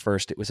thought at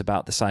first it was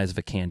about the size of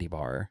a candy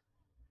bar.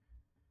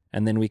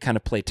 And then we kind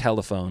of play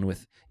telephone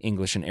with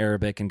English and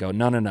Arabic and go,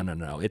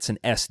 no. It's an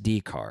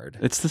SD card.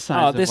 It's the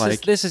size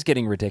of this is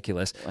getting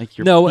ridiculous. Like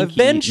your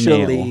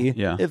eventually,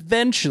 nail.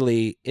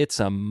 Eventually it's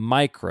a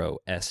micro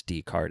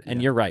SD card.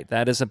 And you're right,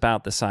 that is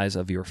about the size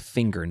of your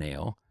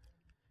fingernail.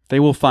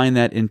 They will find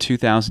that in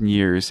 2,000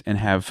 years and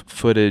have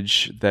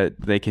footage that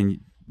they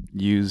can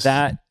use.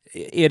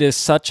 It is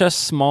such a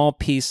small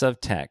piece of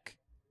tech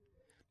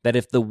that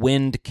if the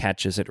wind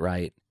catches it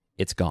right,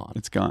 it's gone.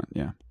 It's gone,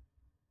 yeah.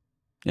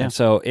 And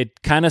so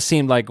it kind of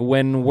seemed like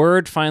when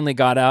word finally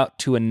got out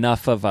to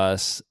enough of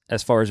us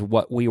as far as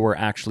what we were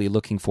actually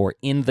looking for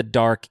in the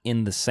dark,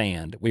 in the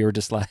sand, we were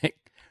just like,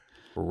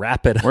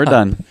 wrap it up. We're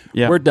done.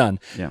 Yeah. We're done.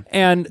 Yeah.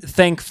 And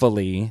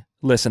thankfully,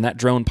 listen, that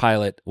drone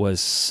pilot was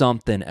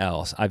something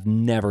else. I've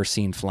never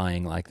seen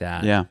flying like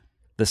that. Yeah.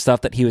 The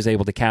stuff that he was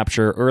able to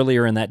capture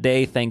earlier in that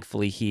day,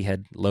 thankfully he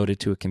had loaded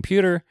to a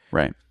computer.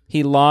 Right.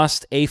 He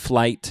lost a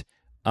flight.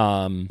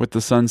 With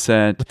the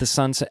sunset.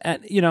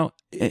 And,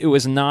 it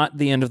was not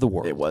the end of the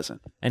world. It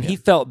wasn't. And he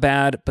felt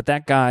bad, but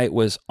that guy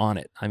was on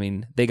it. I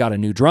mean, they got a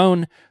new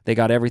drone. They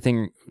got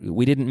everything.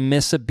 We didn't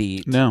miss a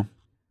beat. No.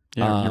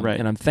 Yeah, you're right.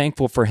 And I'm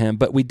thankful for him.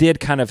 But we did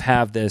kind of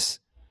have this,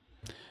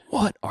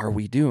 what are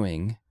we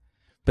doing?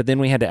 But then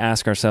we had to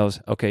ask ourselves,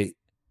 okay,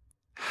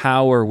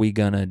 how are we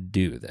going to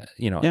do that?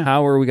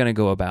 How are we going to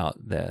go about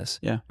this?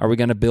 Yeah. Are we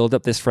going to build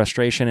up this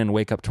frustration and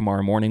wake up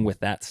tomorrow morning with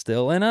that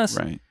still in us?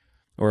 Right.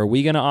 Or are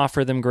we going to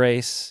offer them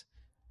grace,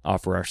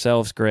 offer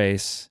ourselves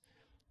grace,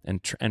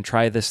 and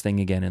try this thing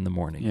again in the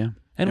morning? Yeah.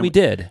 And we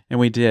did. And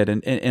we did.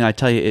 And I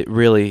tell you, it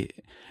really,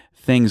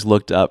 things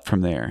looked up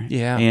from there.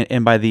 Yeah.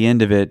 And by the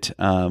end of it,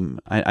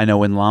 I know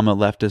when Lama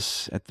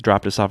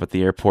dropped us off at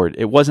the airport,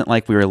 it wasn't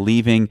like we were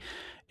leaving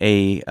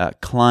a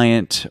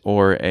client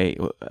or a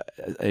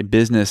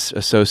business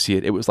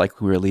associate. It was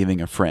like we were leaving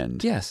a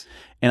friend. Yes.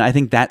 And I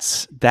think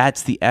that's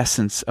the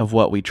essence of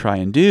what we try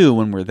and do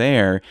when we're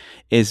there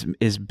is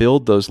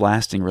build those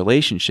lasting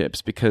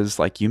relationships, because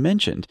like you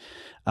mentioned,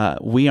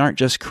 we aren't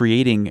just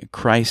creating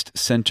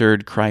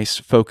Christ-centered,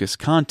 Christ-focused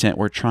content.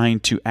 We're trying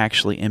to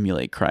actually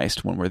emulate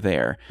Christ when we're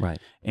there. Right.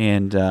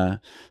 And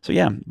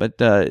but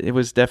it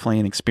was definitely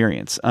an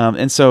experience.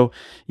 And so,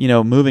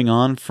 moving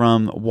on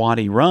from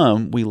Wadi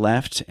Rum, we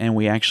left and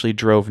we actually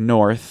drove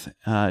north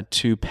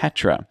to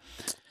Petra.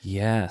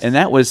 Yes. And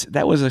that was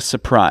a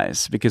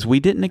surprise because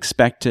we didn't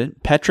expect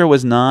it. Petra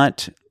is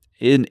not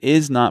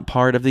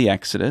part of the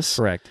Exodus.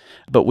 Correct.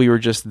 But we were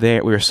just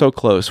there. We were so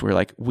close. We were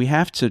like, we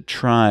have to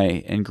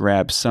try and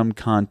grab some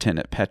content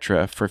at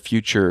Petra for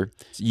future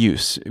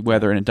use,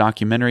 whether in a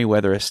documentary,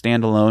 whether a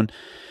standalone.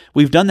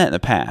 We've done that in the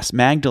past.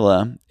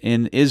 Magdala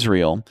in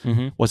Israel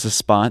was a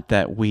spot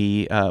that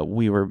we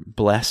were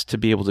blessed to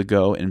be able to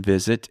go and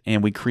visit,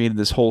 and we created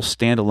this whole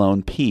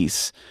standalone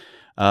piece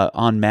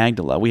on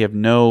Magdala. We have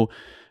no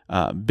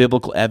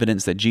biblical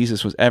evidence that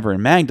Jesus was ever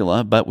in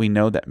Magdala, but we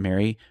know that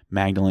Mary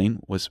Magdalene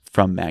was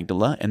from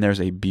Magdala, and there's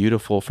a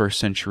beautiful first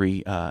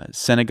century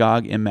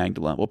synagogue in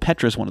Magdala. Well,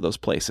 Petra is one of those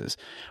places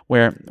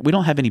where we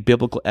don't have any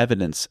biblical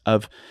evidence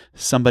of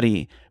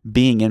somebody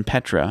being in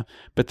Petra,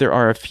 but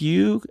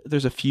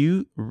there's a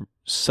few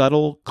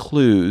subtle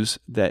clues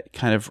that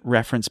kind of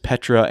reference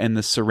Petra and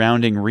the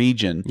surrounding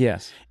region.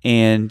 Yes.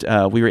 And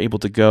we were able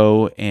to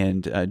go,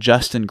 and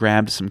Justin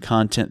grabbed some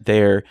content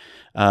there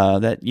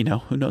that,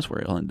 who knows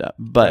where it'll end up.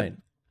 But right.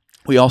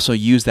 We also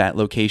use that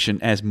location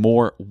as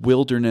more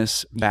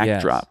wilderness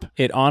backdrop.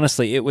 Yes.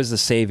 It was a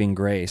saving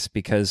grace,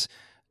 because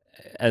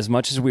as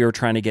much as we were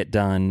trying to get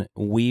done,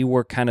 we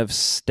were kind of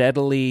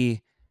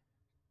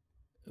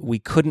we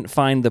couldn't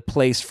find the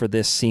place for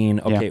this scene.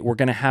 Okay, we're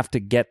going to have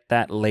to get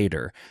that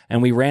later.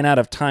 And we ran out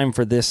of time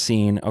for this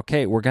scene.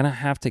 Okay, we're going to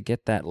have to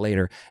get that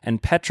later.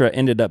 And Petra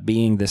ended up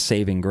being the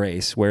saving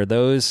grace, where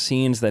those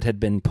scenes that had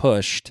been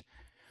pushed,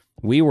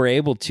 we were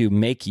able to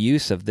make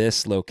use of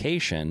this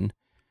location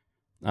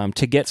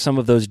to get some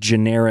of those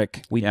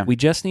generic. We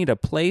just need a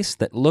place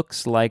that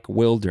looks like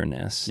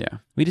wilderness. Yeah.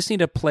 We just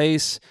need a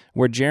place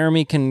where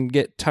Jeremy can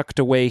get tucked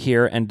away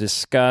here and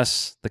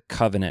discuss the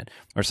covenant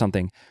or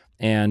something.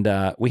 And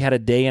we had a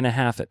day and a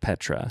half at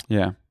Petra.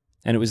 Yeah.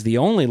 And it was the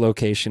only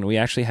location we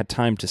actually had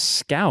time to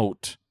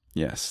scout.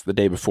 Yes, the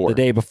day before. The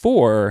day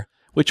before.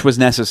 Which was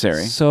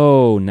necessary.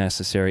 So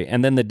necessary.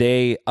 And then the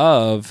day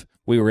of,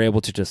 we were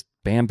able to just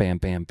bam, bam,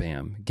 bam,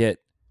 bam,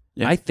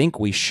 I think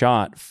we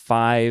shot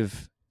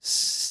 5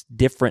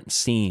 different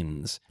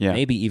scenes,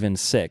 maybe even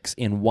 6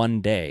 in one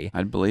day.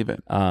 I'd believe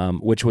it.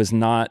 Which was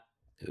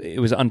it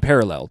was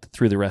unparalleled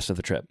through the rest of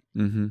the trip.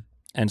 Mm-hmm.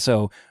 And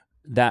so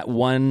that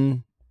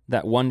one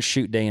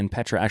shoot day in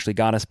Petra actually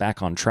got us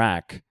back on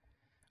track,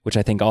 which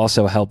I think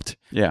also helped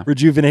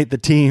rejuvenate the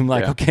team.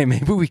 Like, okay,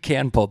 maybe we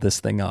can pull this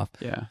thing off.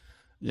 Yeah.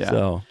 Yeah.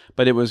 So,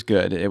 but it was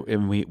good.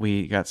 And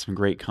we got some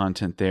great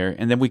content there.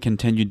 And then we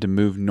continued to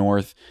move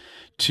north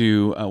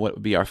to what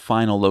would be our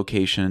final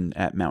location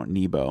at Mount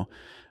Nebo.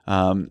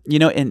 And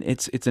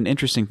it's an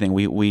interesting thing.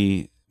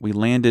 We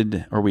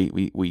landed, or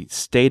we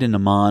stayed in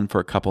Amman for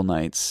a couple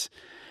nights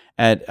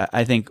at,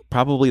 I think,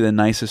 probably the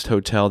nicest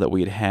hotel that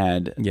we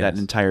had that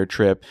entire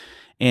trip.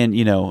 And,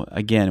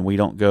 again, we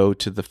don't go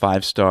to the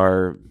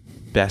 5-star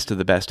best of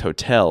the best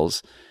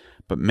hotels,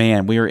 but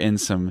man, we were in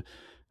some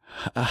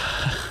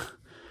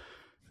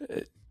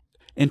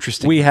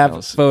interesting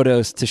hotels. Have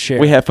photos to share.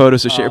 We have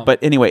photos to share. But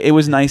anyway, it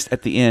was nice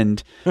at the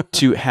end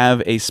to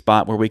have a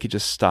spot where we could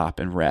just stop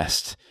and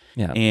rest.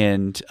 Yeah.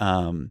 And,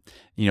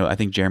 I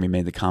think Jeremy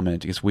made the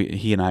comment, because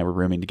he and I were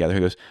rooming together. He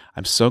goes,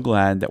 I'm so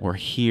glad that we're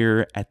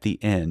here at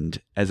the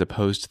end as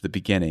opposed to the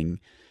beginning,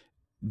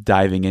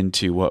 diving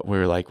into what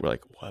we're like, what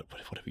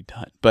have we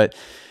done? But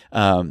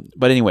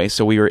anyway,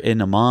 so we were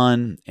in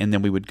Amman, and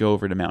then we would go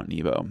over to Mount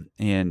Nebo,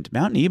 and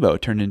Mount Nebo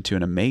turned into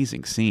an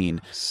amazing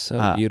scene.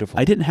 So beautiful.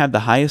 I didn't have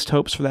the highest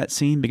hopes for that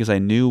scene because I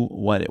knew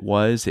what it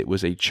was. It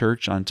was a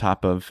church on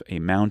top of a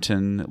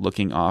mountain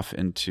looking off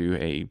into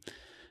a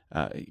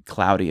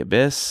cloudy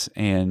abyss,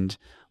 and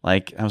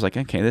I was like,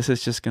 okay, this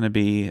is just going to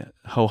be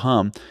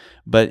ho-hum.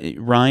 But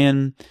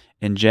Ryan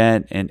and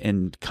Jet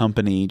and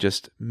company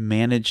just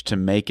managed to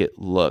make it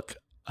look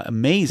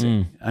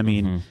amazing. I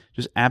mean,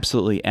 just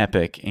absolutely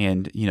epic.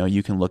 And,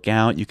 you can look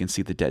out, you can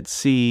see the Dead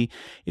Sea.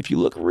 If you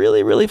look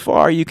really, really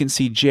far, you can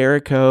see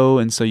Jericho.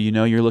 And so,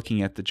 you're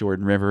looking at the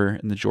Jordan River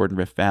and the Jordan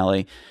Rift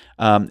Valley.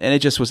 And it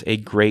just was a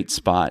great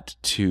spot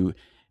to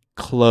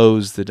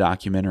close the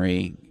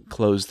documentary,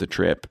 close the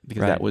trip,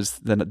 because that was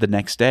the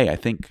next day. I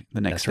think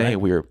the next day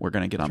we're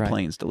going to get on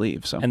planes to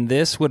leave. So, and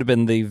this would have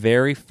been the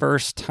very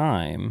first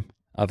time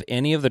of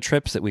any of the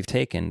trips that we've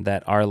taken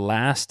that our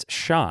last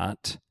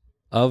shot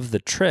of the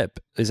trip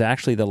is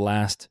actually the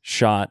last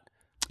shot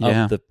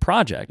of the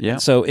project. Yeah.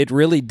 So it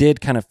really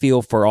did kind of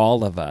feel for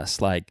all of us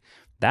like,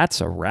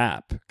 that's a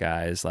wrap,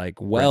 guys. Like,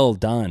 well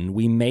done.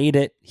 We made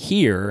it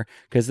here,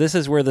 because this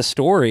is where the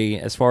story,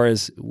 as far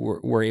as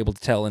we're able to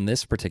tell in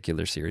this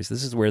particular series,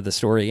 this is where the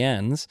story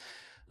ends.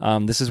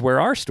 This is where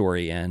our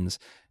story ends.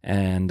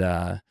 And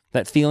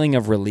that feeling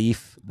of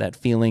relief, that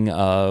feeling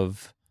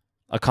of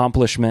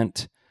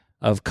accomplishment,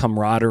 of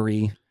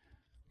camaraderie,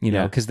 you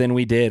know, because then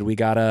we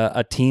got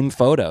a team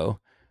photo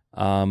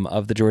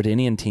of the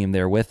Jordanian team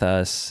there with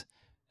us.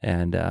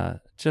 And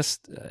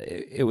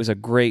it was a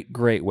great,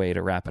 great way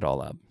to wrap it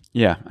all up.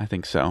 Yeah, I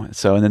think so.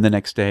 And then the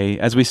next day,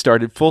 as we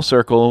started full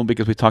circle,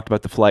 because we talked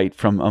about the flight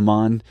from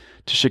Amman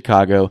to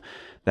Chicago,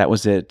 that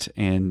was it.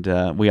 And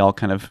we all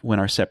kind of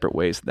went our separate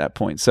ways at that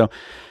point. So,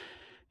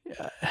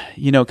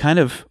 kind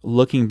of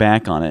looking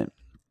back on it,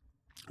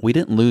 we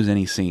didn't lose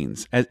any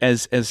scenes.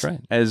 As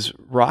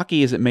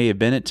rocky as it may have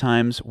been at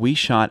times, we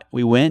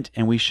went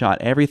and we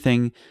shot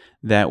everything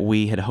that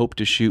we had hoped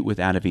to shoot with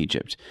Out of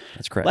Egypt.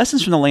 That's correct.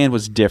 Lessons from the Land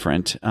was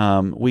different.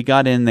 We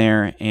got in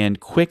there and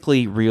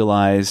quickly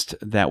realized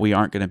that we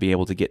aren't going to be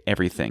able to get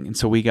everything. And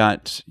so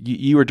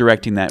you were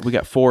directing that. We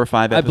got 4 or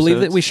 5 episodes. I believe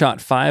that we shot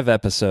 5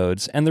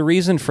 episodes. And the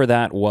reason for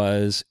that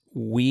was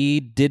we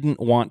didn't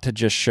want to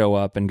just show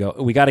up and go,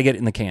 we got to get it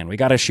in the can. We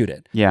got to shoot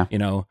it. Yeah.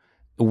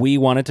 We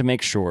wanted to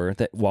make sure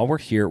that while we're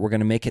here, we're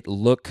going to make it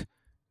look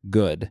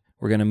good.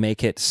 We're going to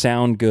make it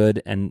sound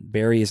good, and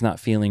Barry is not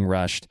feeling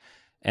rushed.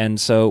 And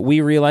so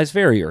we realized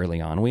very early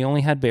on, we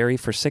only had Barry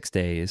for 6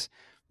 days,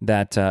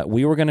 that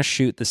we were going to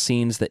shoot the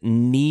scenes that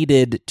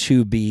needed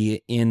to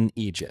be in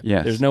Egypt.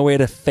 Yes. There's no way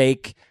to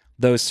fake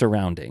those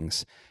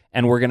surroundings,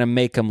 and we're going to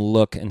make them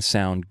look and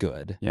sound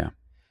good. Yeah.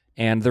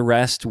 And the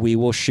rest we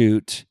will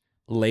shoot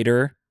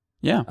later.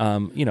 Yeah.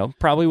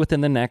 Probably within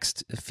the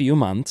next few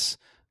months.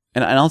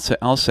 And I'll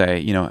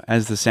say,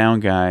 as the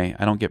sound guy,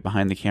 I don't get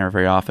behind the camera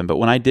very often, but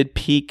when I did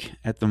peek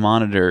at the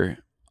monitor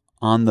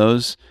on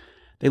those,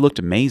 they looked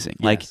amazing.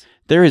 Yes. Like,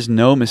 there is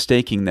no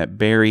mistaking that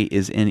Barry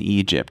is in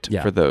Egypt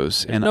for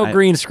those. There's no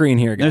green screen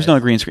here, guys. There's no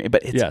green screen,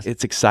 but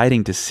it's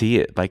exciting to see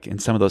it, like in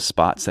some of those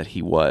spots that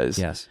he was.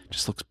 Yes,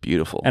 just looks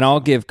beautiful. And I'll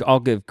give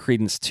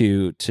credence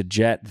to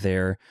Jet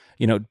there.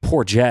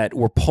 Poor Jet.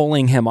 We're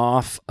pulling him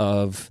off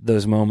of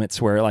those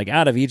moments where, like,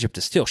 Out of Egypt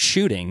is still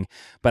shooting,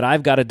 but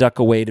I've got to duck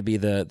away to be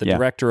the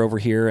director over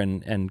here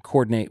and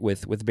coordinate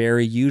with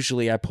Barry.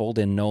 Usually, I pulled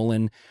in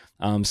Nolan.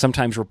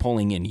 Sometimes we're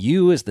pulling in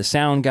you as the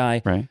sound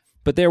guy. Right.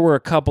 But there were a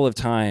couple of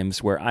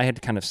times where I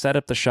had kind of set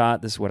up the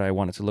shot. This is what I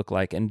want it to look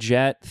like. And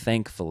Jet,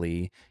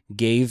 thankfully,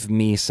 gave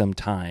me some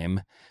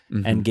time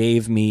and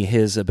gave me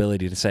his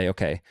ability to say,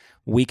 okay,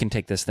 we can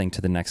take this thing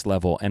to the next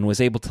level, and was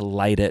able to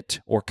light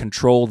it or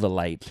control the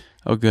light.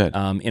 Oh, good.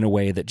 In a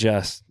way that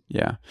just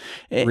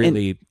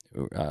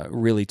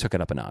really took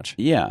it up a notch.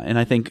 Yeah, and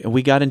I think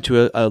we got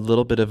into a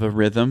little bit of a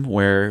rhythm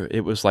where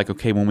it was like,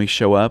 okay, when we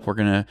show up, we're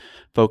going to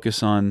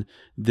focus on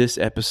this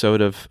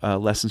episode of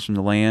Lessons from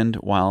the Land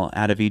while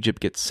Out of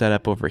Egypt gets set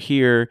up over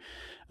here.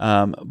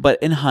 But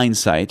in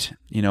hindsight,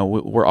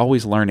 we're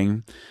always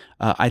learning.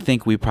 I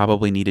think we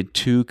probably needed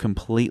 2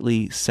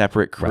 completely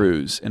separate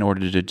crews in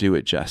order to do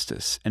it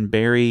justice. And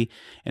Barry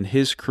and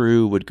his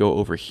crew would go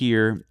over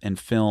here and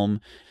film.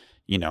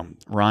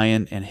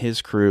 Ryan and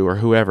his crew, or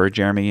whoever,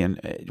 Jeremy, and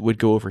would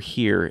go over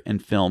here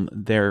and film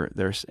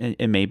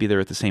and maybe they're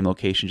at the same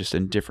location, just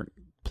in different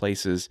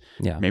places.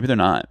 Yeah. Maybe they're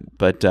not,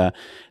 but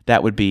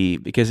that would be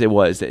because it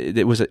was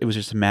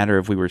just a matter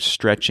of we were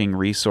stretching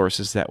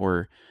resources that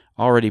were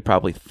already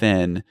probably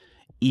thin,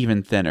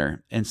 even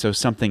thinner, and so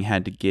something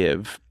had to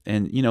give.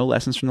 And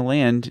Lessons from the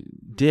Land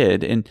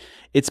did, and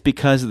it's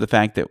because of the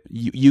fact that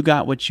you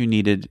got what you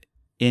needed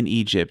in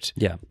Egypt,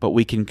 but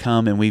we can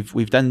come, and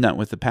we've done that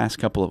with the past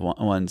couple of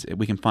ones.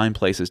 We can find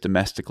places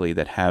domestically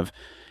that have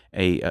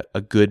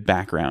a good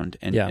background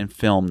and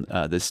film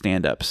the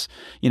stand-ups.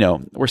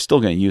 We're still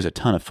going to use a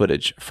ton of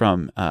footage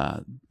from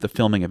the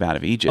filming of Out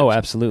of Egypt. Oh,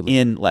 absolutely.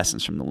 In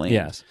Lessons from the Land.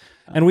 Yes.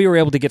 And we were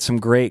able to get some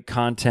great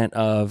content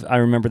I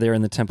remember there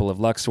in the Temple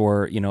of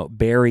Luxor,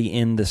 Barry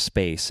in the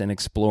space and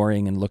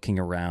exploring and looking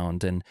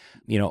around, and,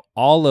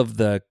 all of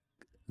the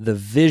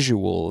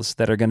visuals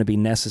that are going to be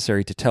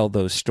necessary to tell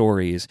those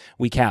stories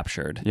we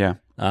captured. Yeah.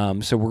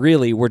 So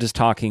we're just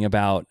talking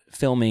about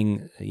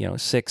filming,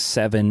 6,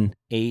 7,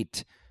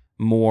 8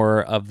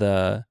 more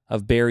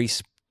of Barry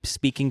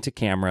speaking to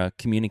camera,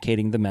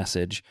 communicating the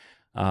message,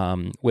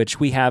 which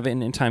we have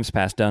in times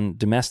past done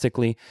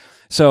domestically.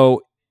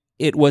 So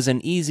it was an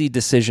easy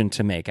decision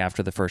to make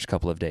after the first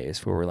couple of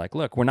days, where we're like,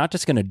 look, we're not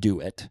just going to do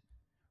it.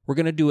 We're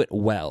going to do it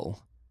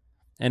well.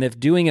 And if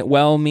doing it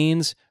well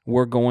means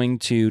we're going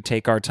to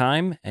take our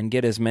time and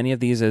get as many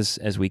of these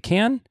as we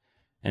can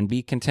and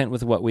be content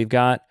with what we've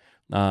got,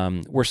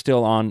 we're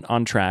still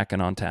on track and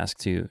on task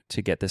to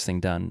get this thing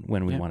done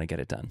when we want to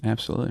get it done.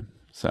 Absolutely.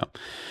 So,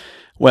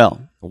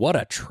 Well, what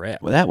a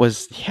trip. Well, that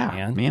was,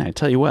 man, I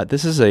tell you what,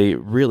 this is a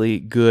really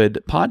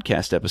good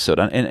podcast episode.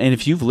 And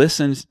if you've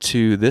listened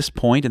to this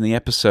point in the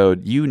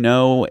episode, you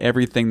know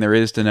everything there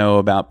is to know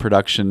about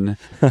production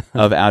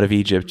of Out of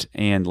Egypt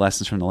and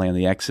Lessons from the Land of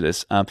the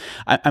Exodus. I'm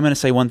going to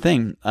say one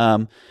thing.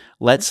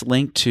 Let's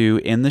link to,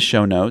 in the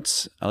show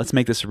notes, let's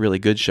make this a really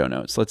good show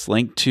notes. Let's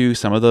link to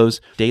some of those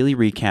daily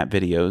recap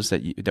videos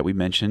that we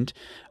mentioned.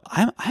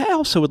 I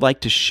also would like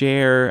to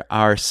share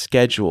our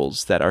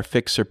schedules that our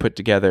fixer put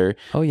together.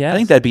 Oh, yes. I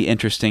think that'd be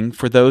interesting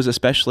for those,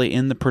 especially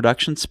in the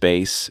production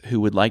space, who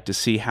would like to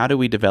see how do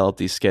we develop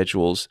these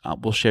schedules.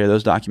 We'll share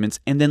those documents.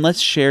 And then let's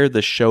share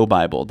the show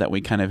Bible that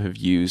we kind of have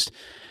used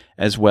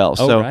as well.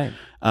 Right.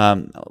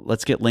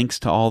 Let's get links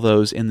to all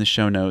those in the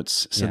show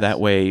notes, so that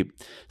way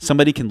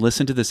somebody can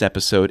listen to this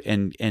episode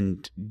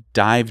and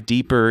dive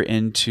deeper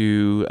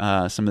into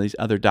some of these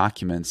other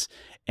documents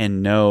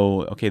and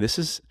know, okay,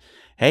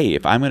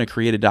 if I'm going to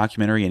create a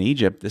documentary in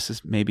Egypt, this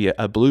is maybe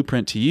a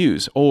blueprint to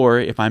use. Or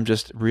if I'm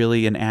just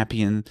really an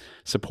Appian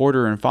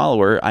supporter and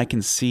follower, I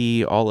can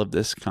see all of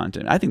this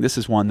content. I think this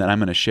is one that I'm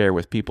going to share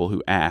with people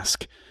who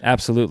ask.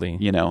 Absolutely.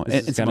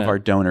 And some of our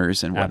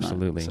donors and whatnot.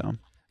 Absolutely. So.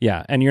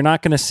 Yeah, and you're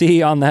not going to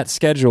see on that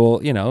schedule,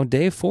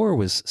 day 4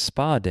 was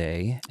spa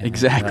day. And,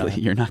 exactly.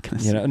 You're not going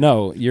to see.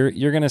 No,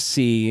 you're going to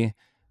see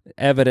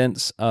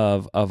evidence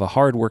of a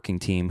hardworking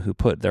team who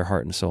put their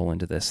heart and soul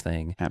into this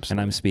thing. Absolutely.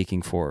 And I'm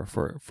speaking for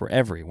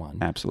everyone.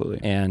 Absolutely.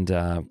 And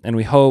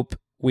we hope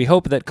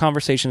that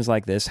conversations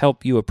like this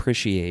help you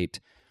appreciate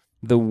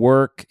the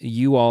work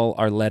you all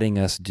are letting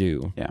us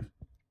do. Yeah.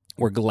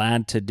 We're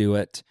glad to do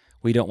it.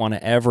 We don't want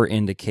to ever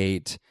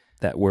indicate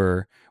that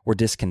we're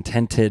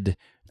discontented.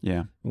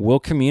 Yeah.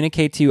 We'll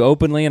communicate to you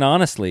openly and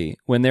honestly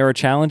when there are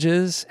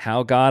challenges,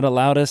 how God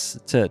allowed us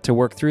to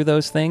work through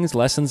those things,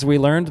 lessons we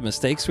learned,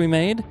 mistakes we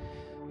made.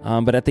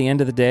 But at the end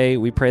of the day,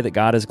 we pray that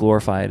God is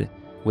glorified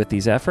with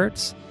these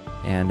efforts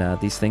and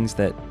these things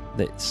that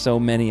so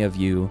many of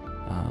you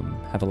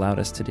have allowed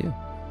us to do.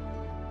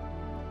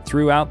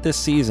 Throughout this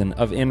season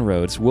of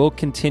Inroads, we'll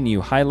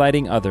continue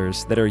highlighting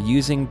others that are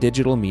using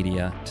digital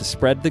media to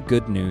spread the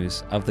good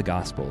news of the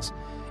Gospels.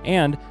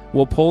 And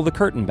we'll pull the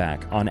curtain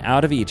back on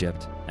Out of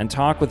Egypt and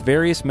talk with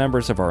various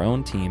members of our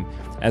own team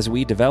as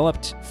we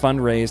developed,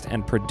 fundraised,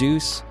 and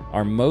produce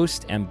our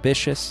most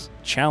ambitious,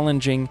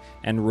 challenging,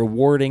 and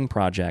rewarding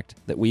project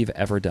that we've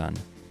ever done.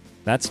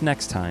 That's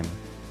next time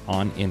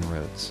on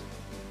Inroads.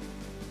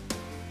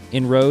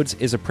 Inroads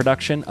is a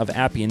production of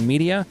Appian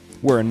Media.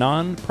 We're a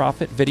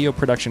non-profit video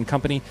production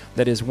company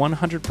that is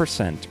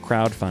 100%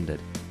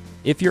 crowd-funded.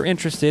 If you're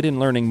interested in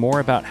learning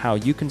more about how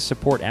you can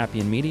support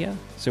Appian Media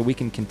so we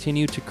can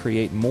continue to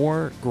create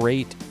more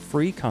great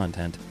free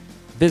content,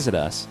 visit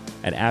us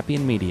at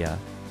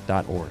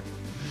appianmedia.org.